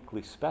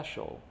uniquely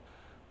special,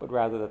 but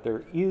rather that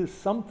there is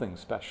something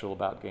special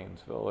about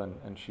Gainesville,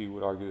 and she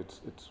would argue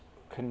it's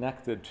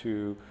connected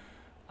to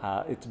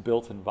its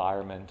built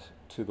environment,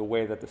 to the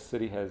way that the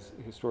city has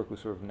historically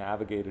sort of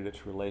navigated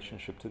its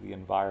relationship to the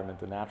environment,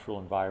 the natural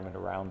environment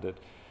around it.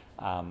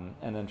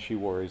 And then she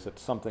worries that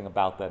something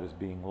about that is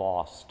being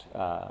lost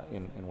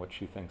in what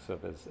she thinks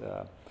of as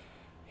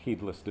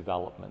heedless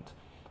development.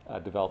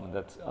 Development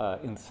that's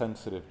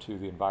insensitive to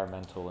the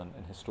environmental and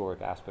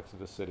historic aspects of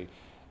the city.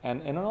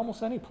 And in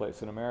almost any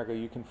place in America,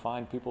 you can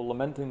find people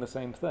lamenting the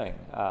same thing.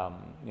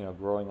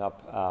 Growing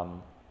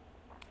up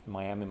in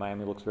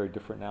Miami looks very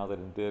different now than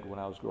it did when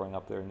I was growing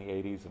up there in the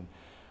 80s. And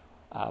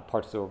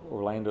parts of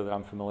Orlando that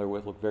I'm familiar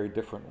with look very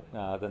different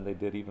than they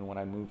did even when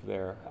I moved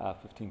there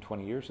 15,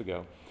 20 years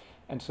ago.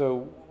 And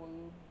so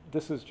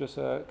this is just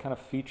a kind of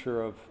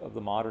feature of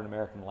the modern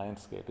American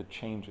landscape. It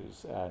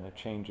changes, and it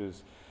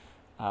changes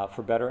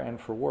for better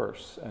and for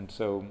worse. And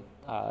so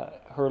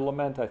her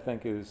lament, I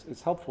think,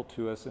 is helpful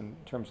to us in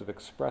terms of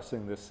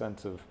expressing this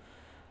sense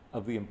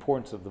of the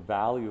importance of the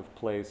value of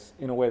place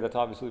in a way that's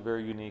obviously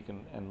very unique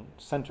and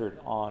centered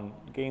on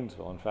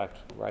Gainesville, in fact,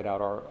 right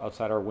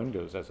outside our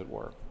windows, as it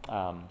were.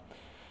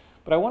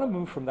 But I want to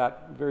move from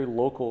that very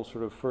local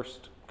sort of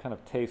first kind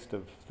of taste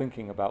of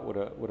thinking about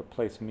what a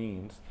place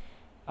means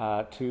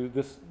to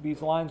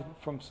these lines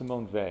from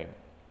Simone Weil.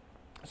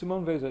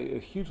 Simone Weil is a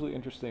hugely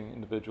interesting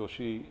individual.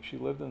 She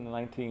lived in the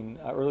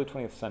early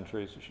 20th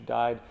century, so she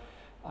died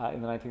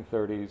in the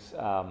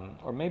 1930s,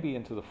 or maybe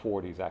into the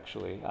 40s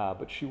actually,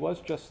 but she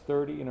was just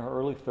 30, in her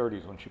early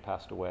 30s when she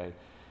passed away.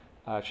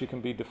 She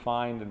can be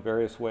defined in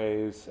various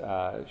ways.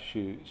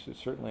 She's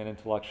certainly an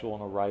intellectual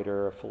and a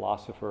writer, a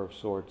philosopher of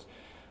sorts.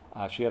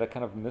 She had a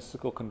kind of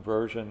mystical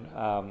conversion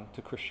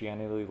to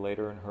Christianity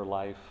later in her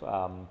life,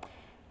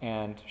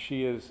 and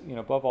she is,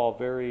 above all,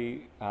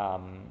 very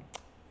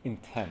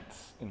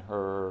intense in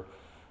her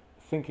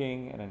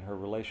thinking and in her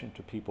relation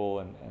to people,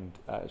 and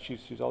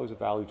she's always a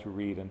value to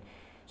read. And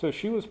so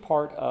she was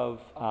part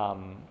of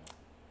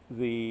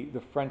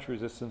the French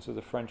resistance, or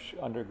the French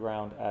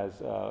underground,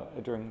 as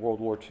during World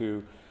War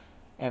II.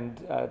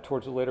 And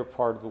towards the later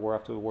part of the war,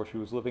 after the war, she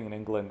was living in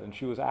England, and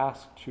she was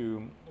asked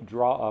to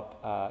draw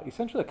up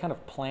essentially a kind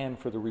of plan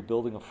for the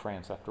rebuilding of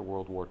France after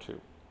World War II.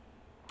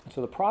 And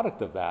so the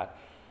product of that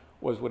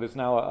was what is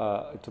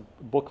now it's a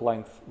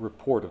book-length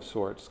report of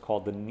sorts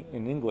called, in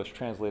English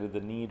translated,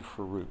 The Need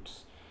for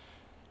Roots.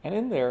 And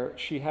in there,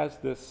 she has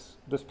this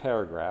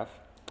paragraph,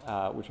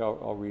 which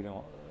I'll read and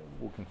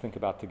we can think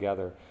about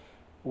together,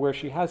 where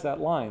she has that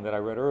line that I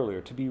read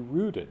earlier: to be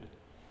rooted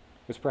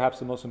is perhaps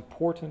the most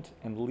important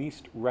and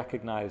least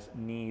recognized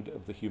need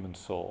of the human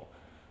soul.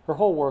 Her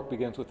whole work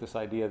begins with this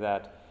idea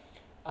that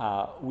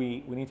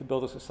we need to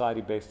build a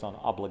society based on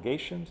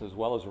obligations as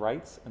well as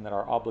rights, and that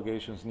our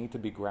obligations need to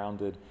be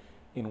grounded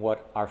in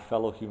what our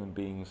fellow human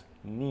beings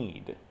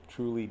need,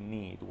 truly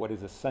need, what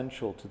is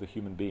essential to the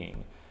human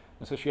being.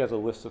 And so she has a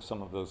list of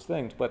some of those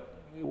things, but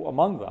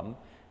among them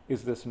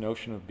is this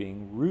notion of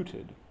being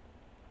rooted,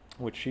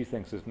 which she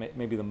thinks is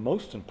maybe the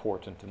most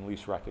important and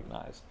least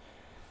recognized.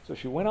 So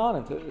she went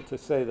on to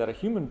say that a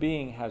human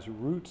being has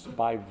roots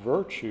by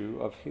virtue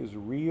of his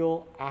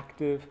real,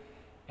 active,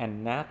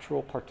 and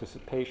natural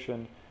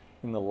participation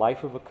in the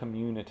life of a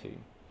community,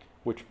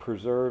 which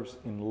preserves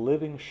in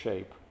living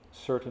shape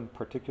certain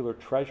particular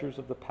treasures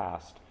of the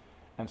past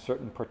and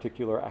certain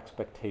particular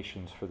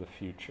expectations for the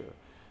future.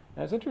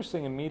 And it's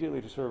interesting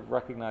immediately to sort of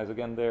recognize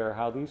again there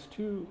how these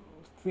two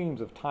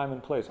themes of time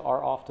and place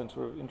are often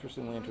sort of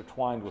interestingly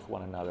intertwined with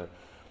one another.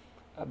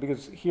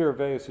 Because here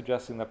Vey is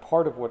suggesting that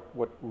part of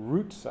what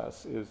roots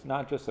us is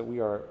not just that we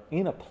are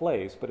in a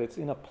place, but it's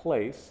in a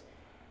place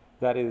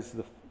that is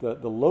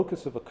the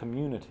locus of a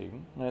community,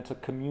 and it's a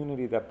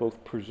community that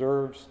both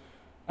preserves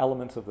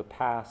elements of the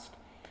past,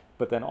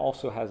 but then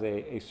also has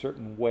a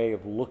certain way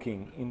of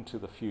looking into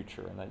the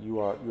future, and that you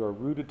are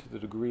rooted to the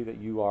degree that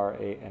you are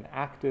an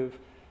active,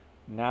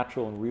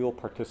 natural, and real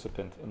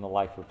participant in the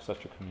life of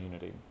such a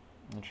community.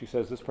 And she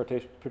says this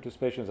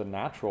participation is a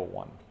natural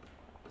one,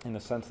 in the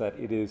sense that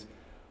it is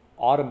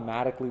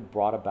automatically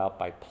brought about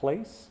by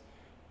place,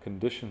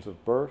 conditions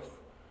of birth,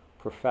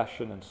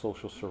 profession, and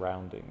social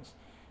surroundings.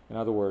 In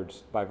other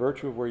words, by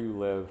virtue of where you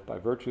live, by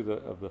virtue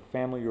of the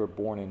family you were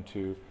born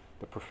into,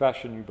 the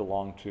profession you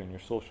belong to, and your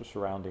social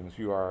surroundings,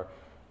 you are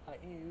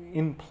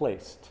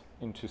placed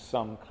into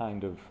some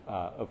kind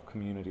of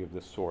community of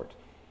this sort.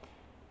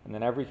 And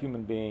then every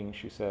human being,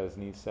 she says,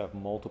 needs to have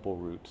multiple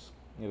roots.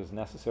 It is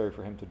necessary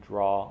for him to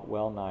draw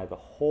well nigh the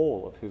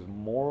whole of his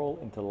moral,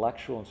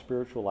 intellectual, and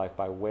spiritual life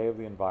by way of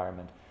the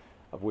environment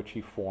of which he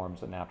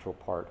forms a natural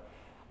part.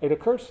 It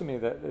occurs to me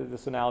that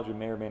this analogy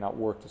may or may not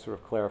work to sort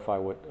of clarify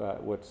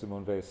what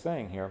Simone Weil is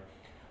saying here,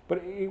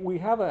 but we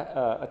have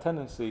a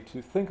tendency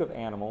to think of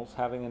animals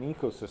having an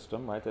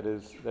ecosystem, right, that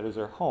is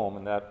their home,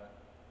 and that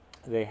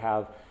they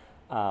have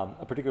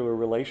a particular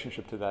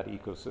relationship to that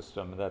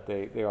ecosystem, that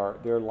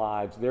their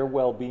lives, their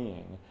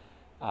well-being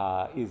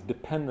is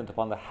dependent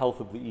upon the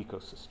health of the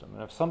ecosystem.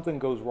 And if something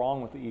goes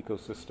wrong with the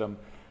ecosystem,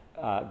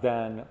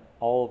 then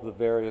all of the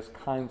various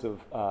kinds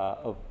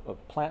of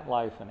plant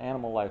life and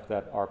animal life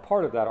that are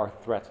part of that are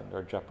threatened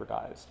or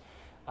jeopardized.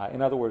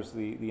 In other words,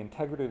 the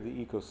integrity of the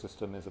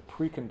ecosystem is a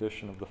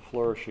precondition of the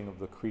flourishing of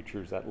the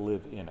creatures that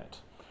live in it.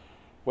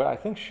 What I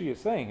think she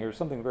is saying here is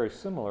something very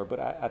similar, but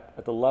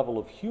at the level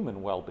of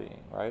human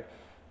well-being, right?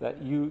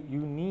 That you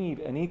need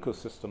an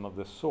ecosystem of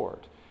this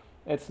sort.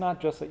 It's not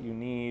just that you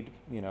need,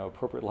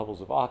 appropriate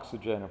levels of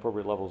oxygen,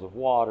 appropriate levels of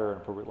water,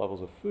 and appropriate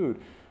levels of food,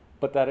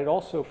 but that it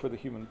also, for the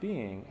human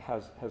being,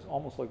 has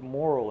almost like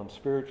moral and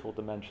spiritual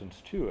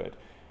dimensions to it.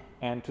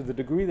 And to the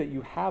degree that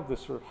you have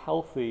this sort of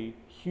healthy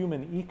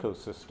human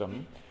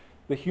ecosystem,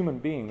 the human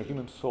being, the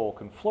human soul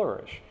can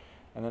flourish.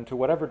 And then to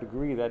whatever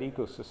degree that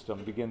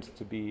ecosystem begins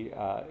to be,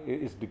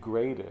 is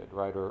degraded,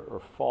 right,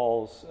 or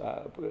falls,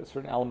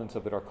 certain elements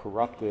of it are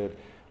corrupted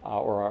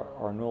or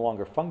are no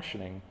longer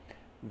functioning,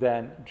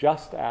 then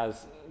just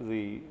as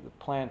the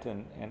plant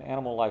and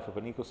animal life of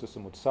an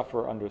ecosystem would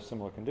suffer under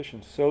similar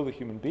conditions, so the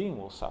human being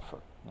will suffer.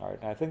 All right,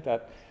 and I think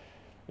that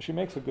she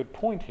makes a good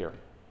point here.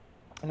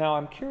 Now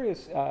I'm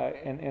curious,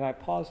 and I'll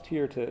pause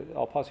here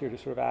to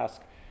sort of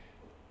ask,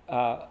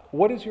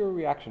 what is your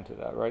reaction to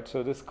that, right?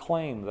 So this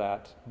claim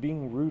that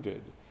being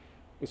rooted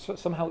is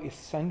somehow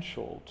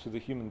essential to the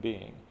human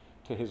being,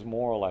 to his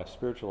moral life,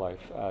 spiritual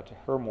life, to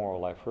her moral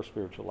life, her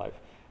spiritual life.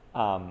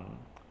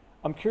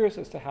 I'm curious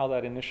as to how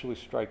that initially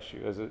strikes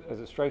you. As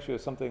it strikes you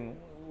as something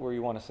where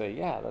you want to say,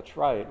 yeah, that's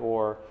right,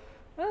 or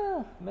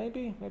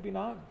maybe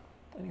not.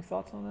 Any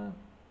thoughts on that?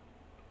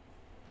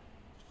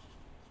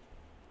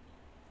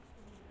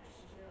 I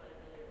can feel it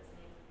really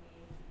resonates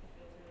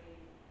with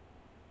me.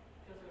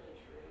 It feels really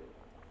true.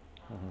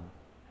 Mm-hmm.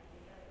 I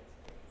think I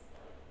experience,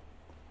 like,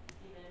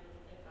 even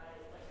if I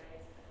spent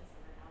a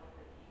summer in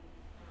Albuquerque,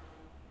 and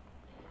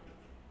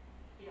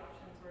the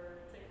options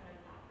were to kind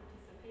of not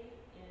participate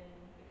in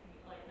the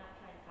community, like not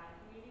try and find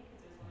community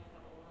because there's only a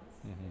couple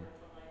months, Mm-hmm. or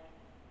to like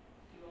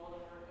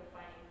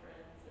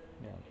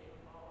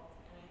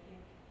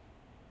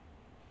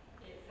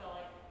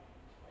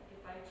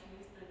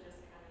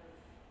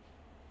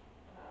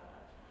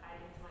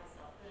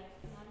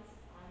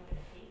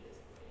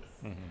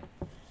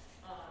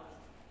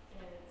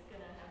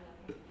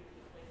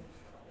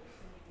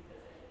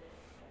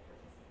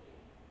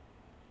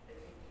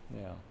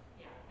Yeah.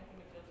 Yeah, I think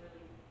it feels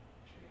really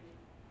true.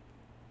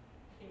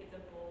 I think it's a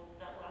bold,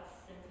 that last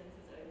sentence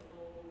is a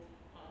bold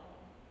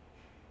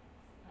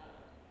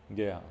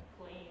Yeah.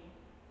 claim.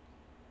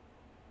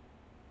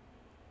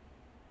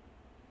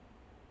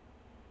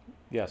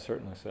 Yeah,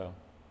 certainly so.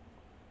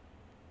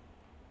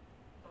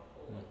 The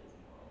whole life is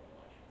moral,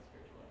 intellectual,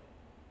 spiritual life.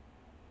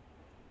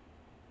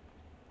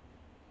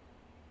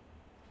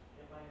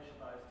 Yeah, my initial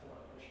thought is to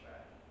want to push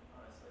back,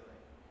 honestly.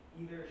 Like,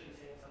 either she's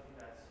saying something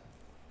that's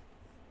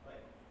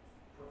like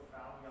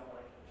profound, we all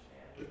like to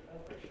understand, which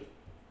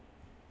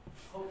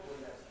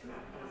hopefully that's true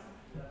because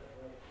that's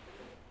like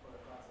what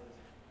our thoughts is,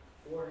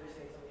 or you're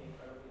saying something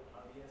incredibly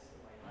obvious in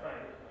like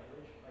direct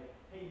language, like,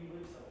 hey, you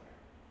live somewhere.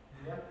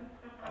 Yep.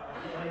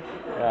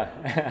 Yeah.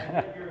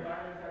 And your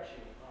environment affects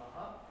you.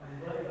 I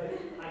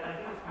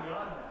think it's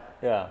beyond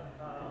that. Yeah.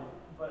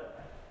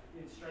 But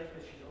it strikes me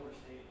as she's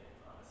overstating it,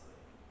 honestly.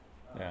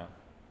 Yeah.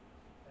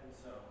 And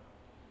so,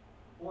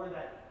 or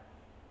that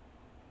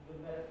the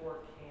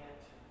metaphor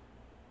can't.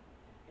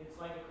 It's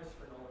like a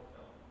Christopher Nolan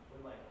film,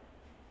 where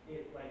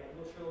it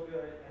looks real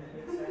good and it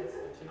makes sense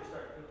until you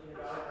start thinking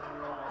about it and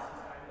you realize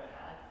he's kind of a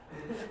hack.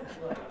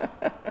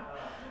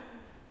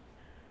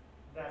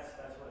 That's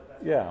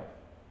Yeah. my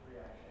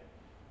reaction.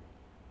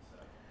 So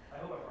I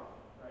hope I'm wrong,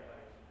 right?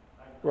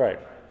 I'm Right.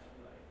 not trying to just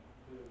be like,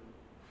 boo,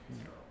 this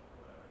girl, or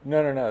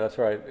whatever. No, that's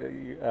right.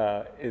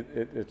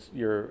 It's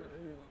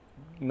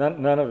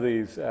none of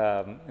these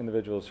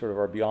individuals sort of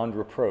are beyond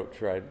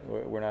reproach, right?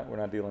 We're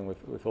not dealing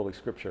with Holy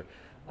Scripture.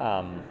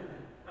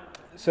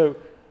 So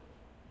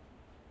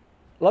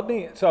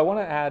I want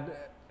to add.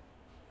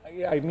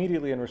 I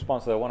immediately, in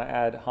response to that, I want to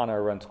add Hannah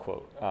Arendt's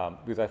quote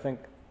because I think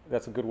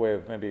that's a good way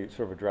of maybe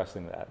sort of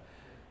addressing that.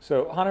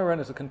 So Hannah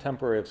Arendt is a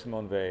contemporary of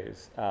Simone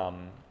Weil's.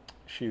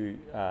 She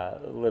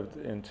lived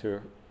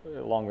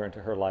longer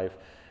into her life.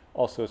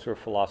 Also a sort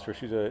of philosopher.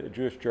 She's a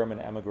Jewish German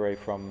emigre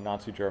from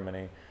Nazi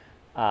Germany.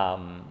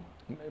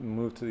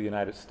 Moved to the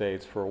United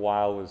States for a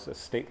while, was a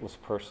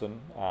stateless person,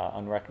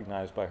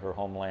 unrecognized by her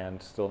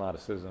homeland, still not a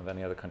citizen of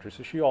any other country.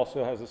 So she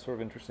also has a sort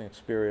of interesting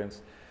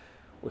experience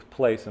with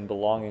place and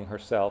belonging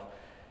herself.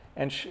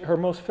 And her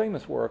most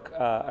famous work,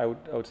 I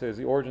would say, is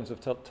The Origins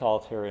of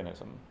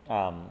Totalitarianism.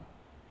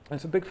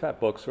 It's a big fat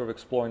book sort of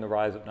exploring the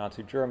rise of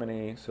Nazi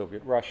Germany,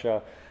 Soviet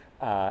Russia,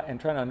 and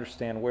trying to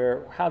understand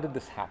how did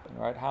this happen,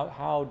 right?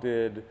 How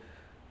did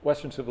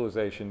Western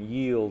civilization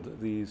yield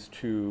these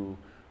two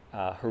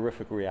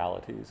horrific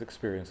realities,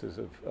 experiences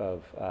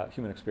of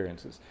human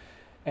experiences?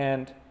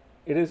 And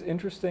it is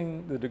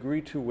interesting the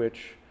degree to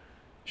which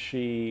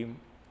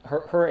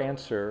her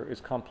answer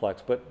is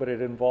complex, but it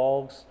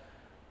involves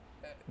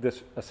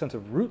a sense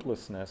of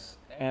rootlessness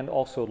and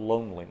also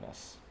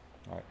loneliness.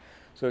 All right.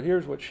 So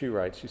here's what she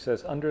writes. She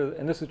says, and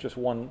this is just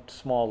one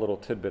small little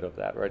tidbit of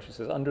that, right? She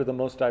says, under the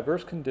most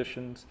diverse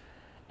conditions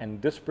and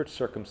disparate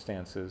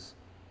circumstances,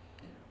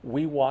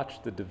 we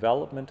watch the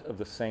development of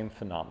the same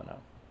phenomena.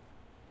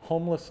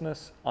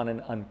 Homelessness on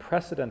an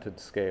unprecedented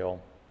scale,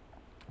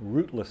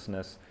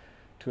 rootlessness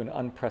to an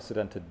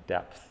unprecedented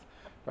depth.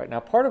 Right?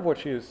 Now, part of what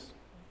she is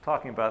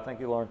talking about,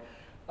 thank you, Lauren,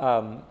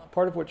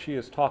 part of what she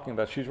is talking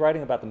about, she's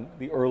writing about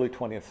the early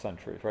 20th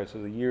century, right? So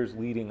the years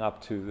leading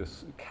up to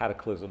this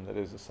cataclysm that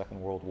is the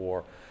Second World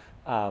War.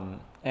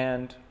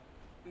 And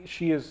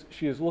she is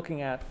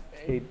looking at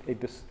a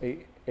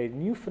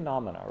new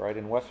phenomena, right,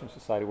 in Western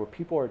society where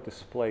people are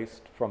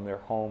displaced from their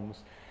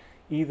homes,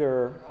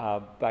 either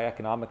by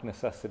economic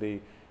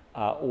necessity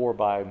or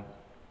by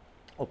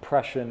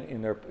oppression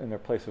in their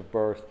place of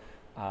birth,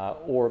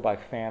 or by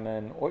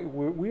famine.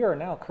 We are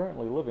now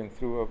currently living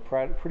through a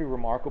pretty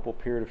remarkable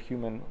period of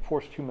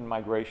forced human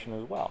migration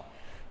as well.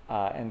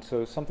 And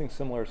so something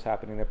similar is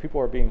happening there. People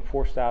are being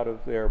forced out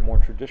of their more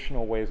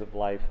traditional ways of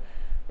life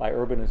by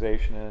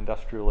urbanization and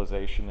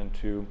industrialization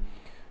into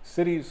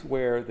cities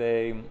where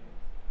they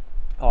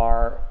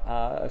are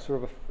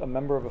sort of a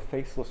member of a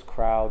faceless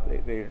crowd.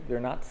 They're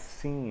not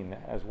seen,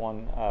 as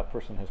one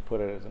person has put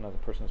it, as another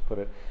person has put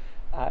it.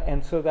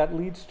 And so that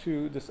leads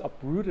to this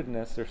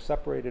uprootedness. They're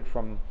separated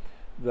from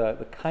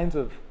the kinds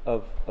of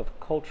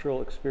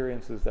cultural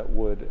experiences that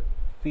would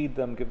feed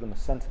them, give them a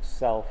sense of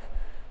self,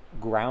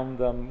 ground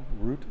them,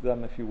 root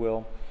them, if you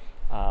will.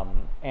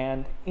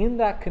 And in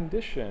that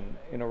condition,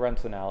 in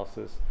Arendt's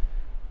analysis,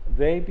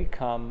 they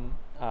become,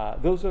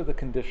 those are the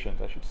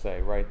conditions, I should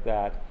say, right,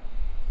 that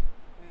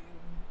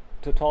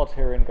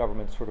totalitarian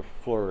governments sort of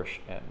flourish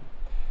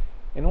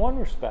in one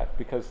respect,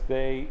 because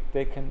they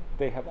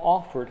have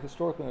offered,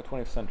 historically in the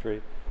 20th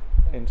century,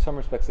 in some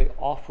respects, they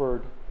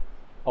offered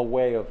a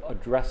way of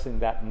addressing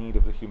that need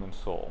of the human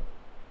soul.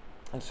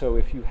 And so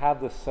if you have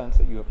this sense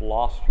that you have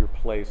lost your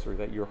place, or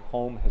that your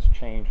home has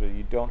changed, or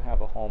you don't have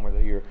a home, or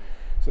that your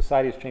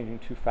society is changing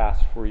too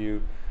fast for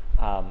you,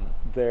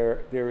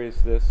 there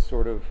is this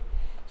sort of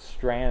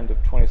strand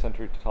of 20th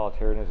century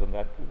totalitarianism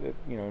that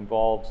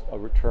involves a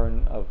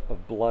return of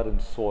blood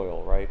and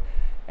soil, right?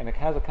 And it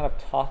has a kind of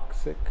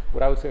toxic,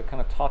 what I would say, a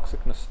kind of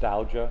toxic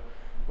nostalgia,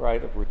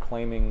 right, of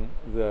reclaiming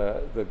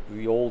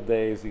the old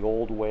days, the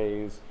old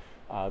ways,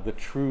 the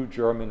true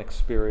German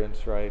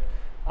experience, right?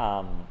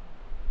 And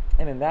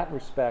in that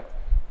respect,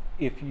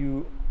 if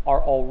you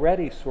are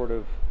already sort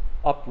of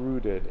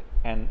uprooted,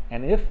 and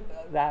if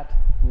that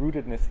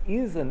rootedness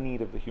is a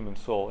need of the human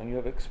soul, and you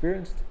have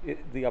experienced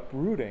the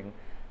uprooting,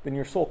 then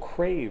your soul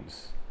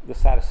craves the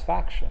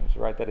satisfactions,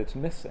 right, that it's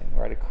missing,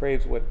 right? It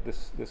craves what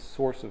this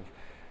source of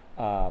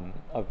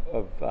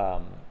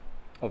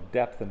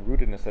depth and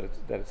rootedness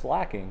that it's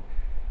lacking.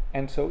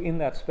 And so in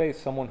that space,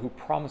 someone who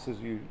promises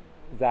you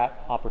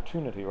that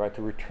opportunity, right,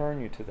 to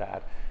return you to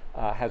that,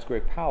 has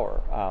great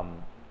power.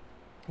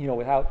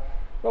 Without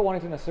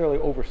wanting to necessarily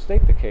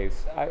overstate the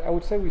case, I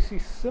would say we see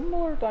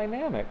similar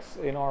dynamics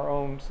in our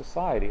own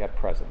society at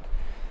present.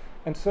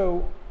 And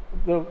so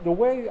the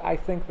way I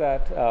think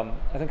that,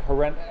 Hannah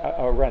Arendt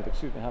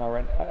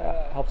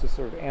helps us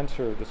sort of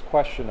answer this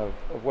question of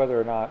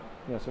whether or not,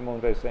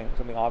 Simone Weil is saying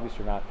something obvious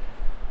or not.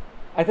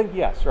 I think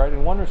yes, right?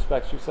 In one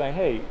respect, she's saying,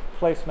 hey,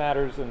 place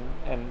matters,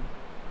 and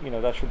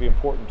that should be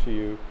important to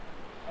you.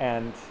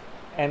 And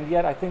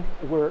yet I think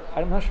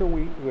I'm not sure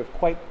we have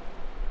quite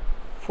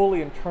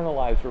fully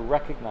internalized or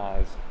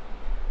recognized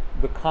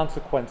the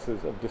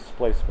consequences of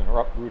displacement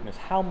or uprootedness.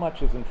 How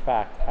much is in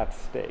fact at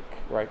stake,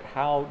 right?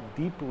 How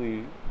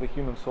deeply the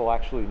human soul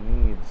actually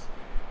needs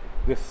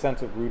this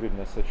sense of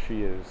rootedness that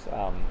she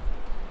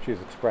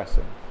is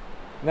expressing.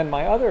 And then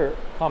my other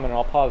comment, and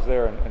I'll pause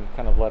there and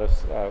kind of let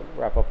us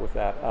wrap up with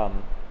that,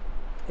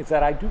 is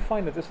that I do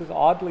find that this is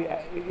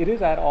it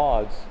is at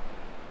odds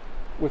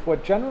with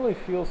what generally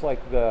feels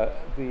like the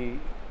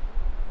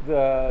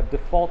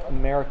default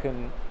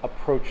American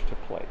approach to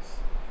place,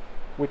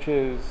 which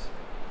is,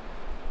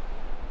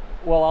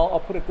 well, I'll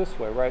put it this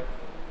way, right?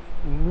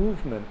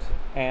 Movement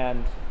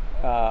and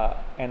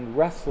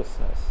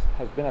restlessness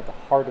has been at the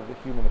heart of the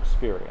human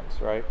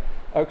experience, right?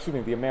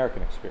 The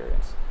American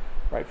experience,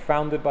 right?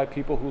 Founded by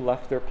people who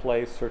left their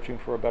place searching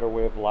for a better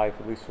way of life,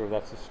 at least sort of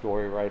that's the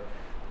story, right?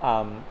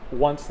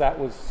 Once that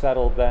was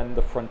settled, then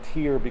the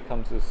frontier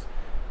becomes this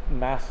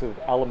massive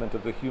element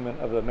of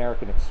the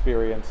American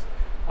experience.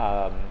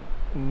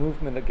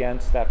 Movement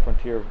against that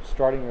frontier,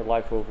 starting your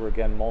life over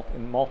again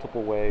in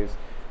multiple ways.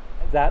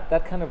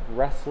 That kind of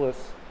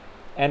restless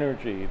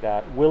energy,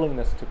 that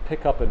willingness to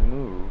pick up and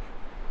move,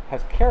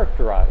 has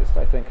characterized,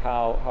 I think,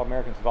 how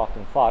Americans have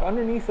often thought.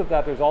 Underneath of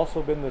that, there's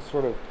also been this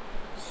sort of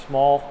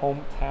small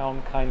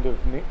hometown kind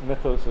of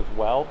mythos as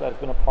well that has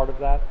been a part of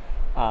that.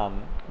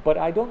 But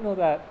I don't know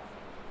that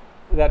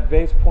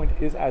Weil's point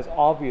is as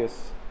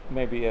obvious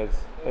maybe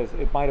as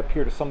it might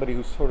appear to somebody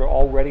who sort of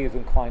already is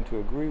inclined to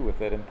agree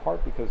with it, in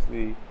part because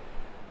I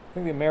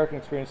think the American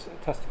experience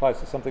testifies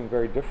to something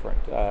very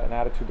different, an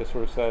attitude that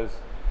sort of says,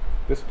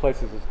 this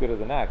place is as good as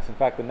the next. In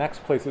fact, the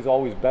next place is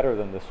always better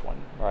than this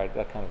one, right?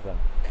 That kind of thing.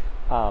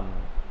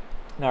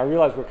 Now, I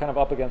realize we're kind of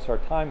up against our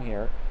time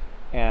here,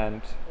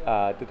 and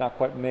did not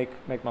quite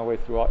make my way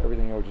through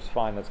everything, which is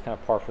fine. That's kind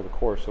of par for the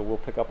course, so we'll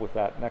pick up with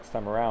that next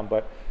time around.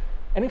 But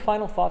any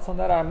final thoughts on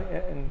that?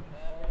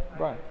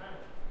 Brian?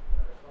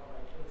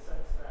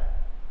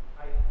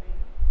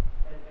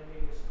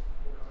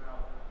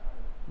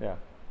 Yeah.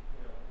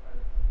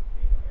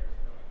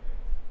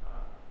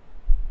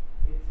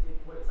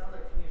 What it sounds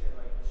like to me is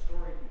that the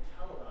story you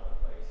tell about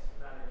a place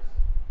matters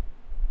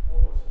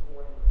almost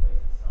more than the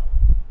place itself,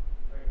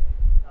 right?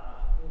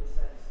 In the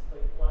sense,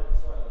 like blood and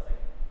soil, it's like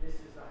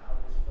this is not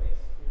how this place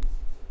is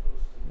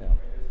supposed to be,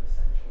 right? There's an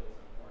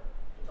essentialism or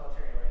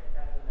totalitarian, right?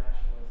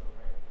 Ethno-nationalism,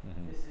 right?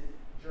 Mm-hmm. This is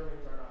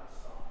Germans are not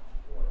soft,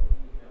 or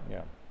we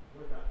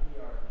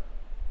are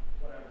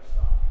whatever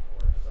soft,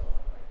 or so on.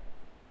 Like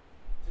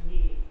to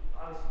me,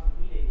 obviously,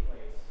 you need a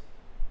place,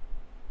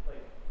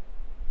 like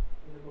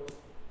in the most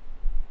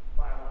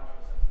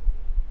biological sense,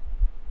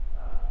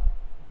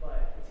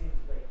 but it seems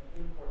like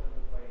the import of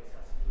the place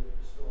has to do with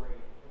the story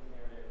and the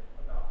narrative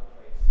about the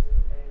place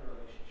and your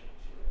relationship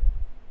to it.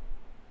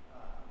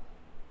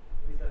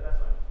 At least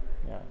that's what I'm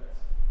hearing. Yeah.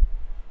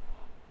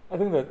 I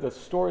think that the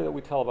story that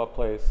we tell about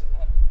place,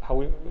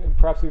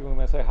 perhaps even we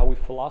might say how we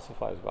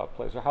philosophize about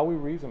place, or how we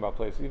reason about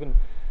place, even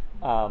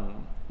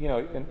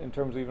in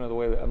terms even of the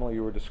way that Emily,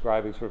 you were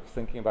describing, sort of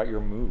thinking about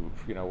your move,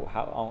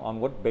 on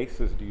what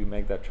basis do you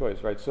make that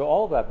choice, right? So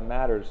all of that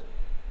matters,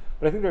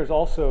 but I think there's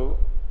also,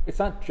 it's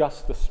not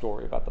just the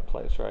story about the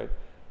place, right?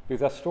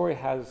 Because that story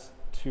has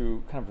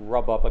to kind of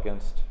rub up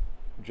against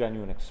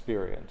genuine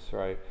experience,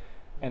 right?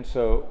 And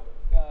so,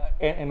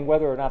 and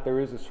whether or not there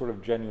is a sort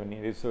of genuine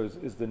need,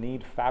 is the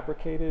need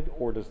fabricated,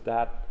 or does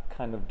that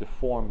kind of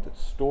deformed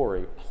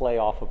story play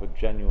off of a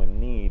genuine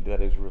need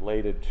that is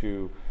related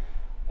to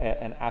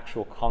an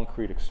actual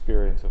concrete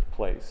experience of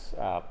place,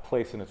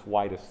 place in its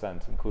widest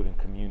sense, including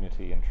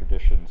community and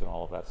traditions and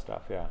all of that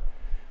stuff, yeah.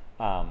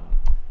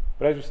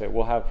 But as you say,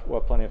 we'll have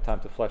plenty of time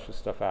to flesh this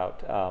stuff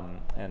out,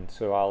 and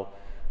so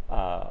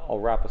I'll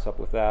wrap us up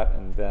with that,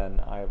 and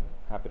then I'm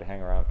happy to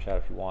hang around and chat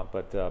if you want,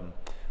 but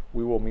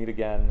we will meet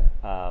again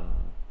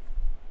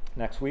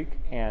next week,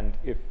 and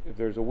if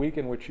there's a week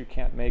in which you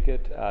can't make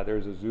it,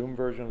 there's a Zoom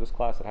version of this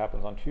class that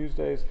happens on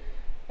Tuesdays.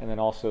 And then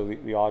also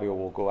the audio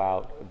will go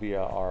out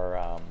via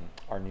our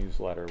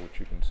newsletter, which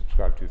you can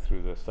subscribe to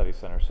through the Study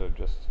Center. So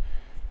just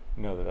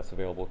know that that's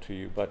available to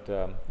you. But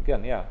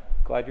again, yeah,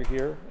 glad you're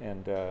here,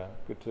 and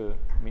good to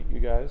meet you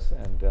guys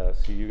and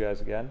see you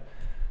guys again.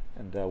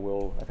 And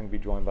we'll, I think, be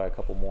joined by a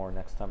couple more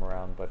next time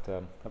around. But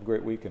have a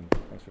great week, and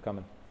thanks for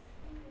coming.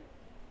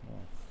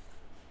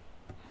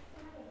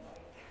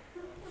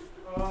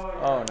 Oh,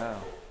 yeah. Oh, no.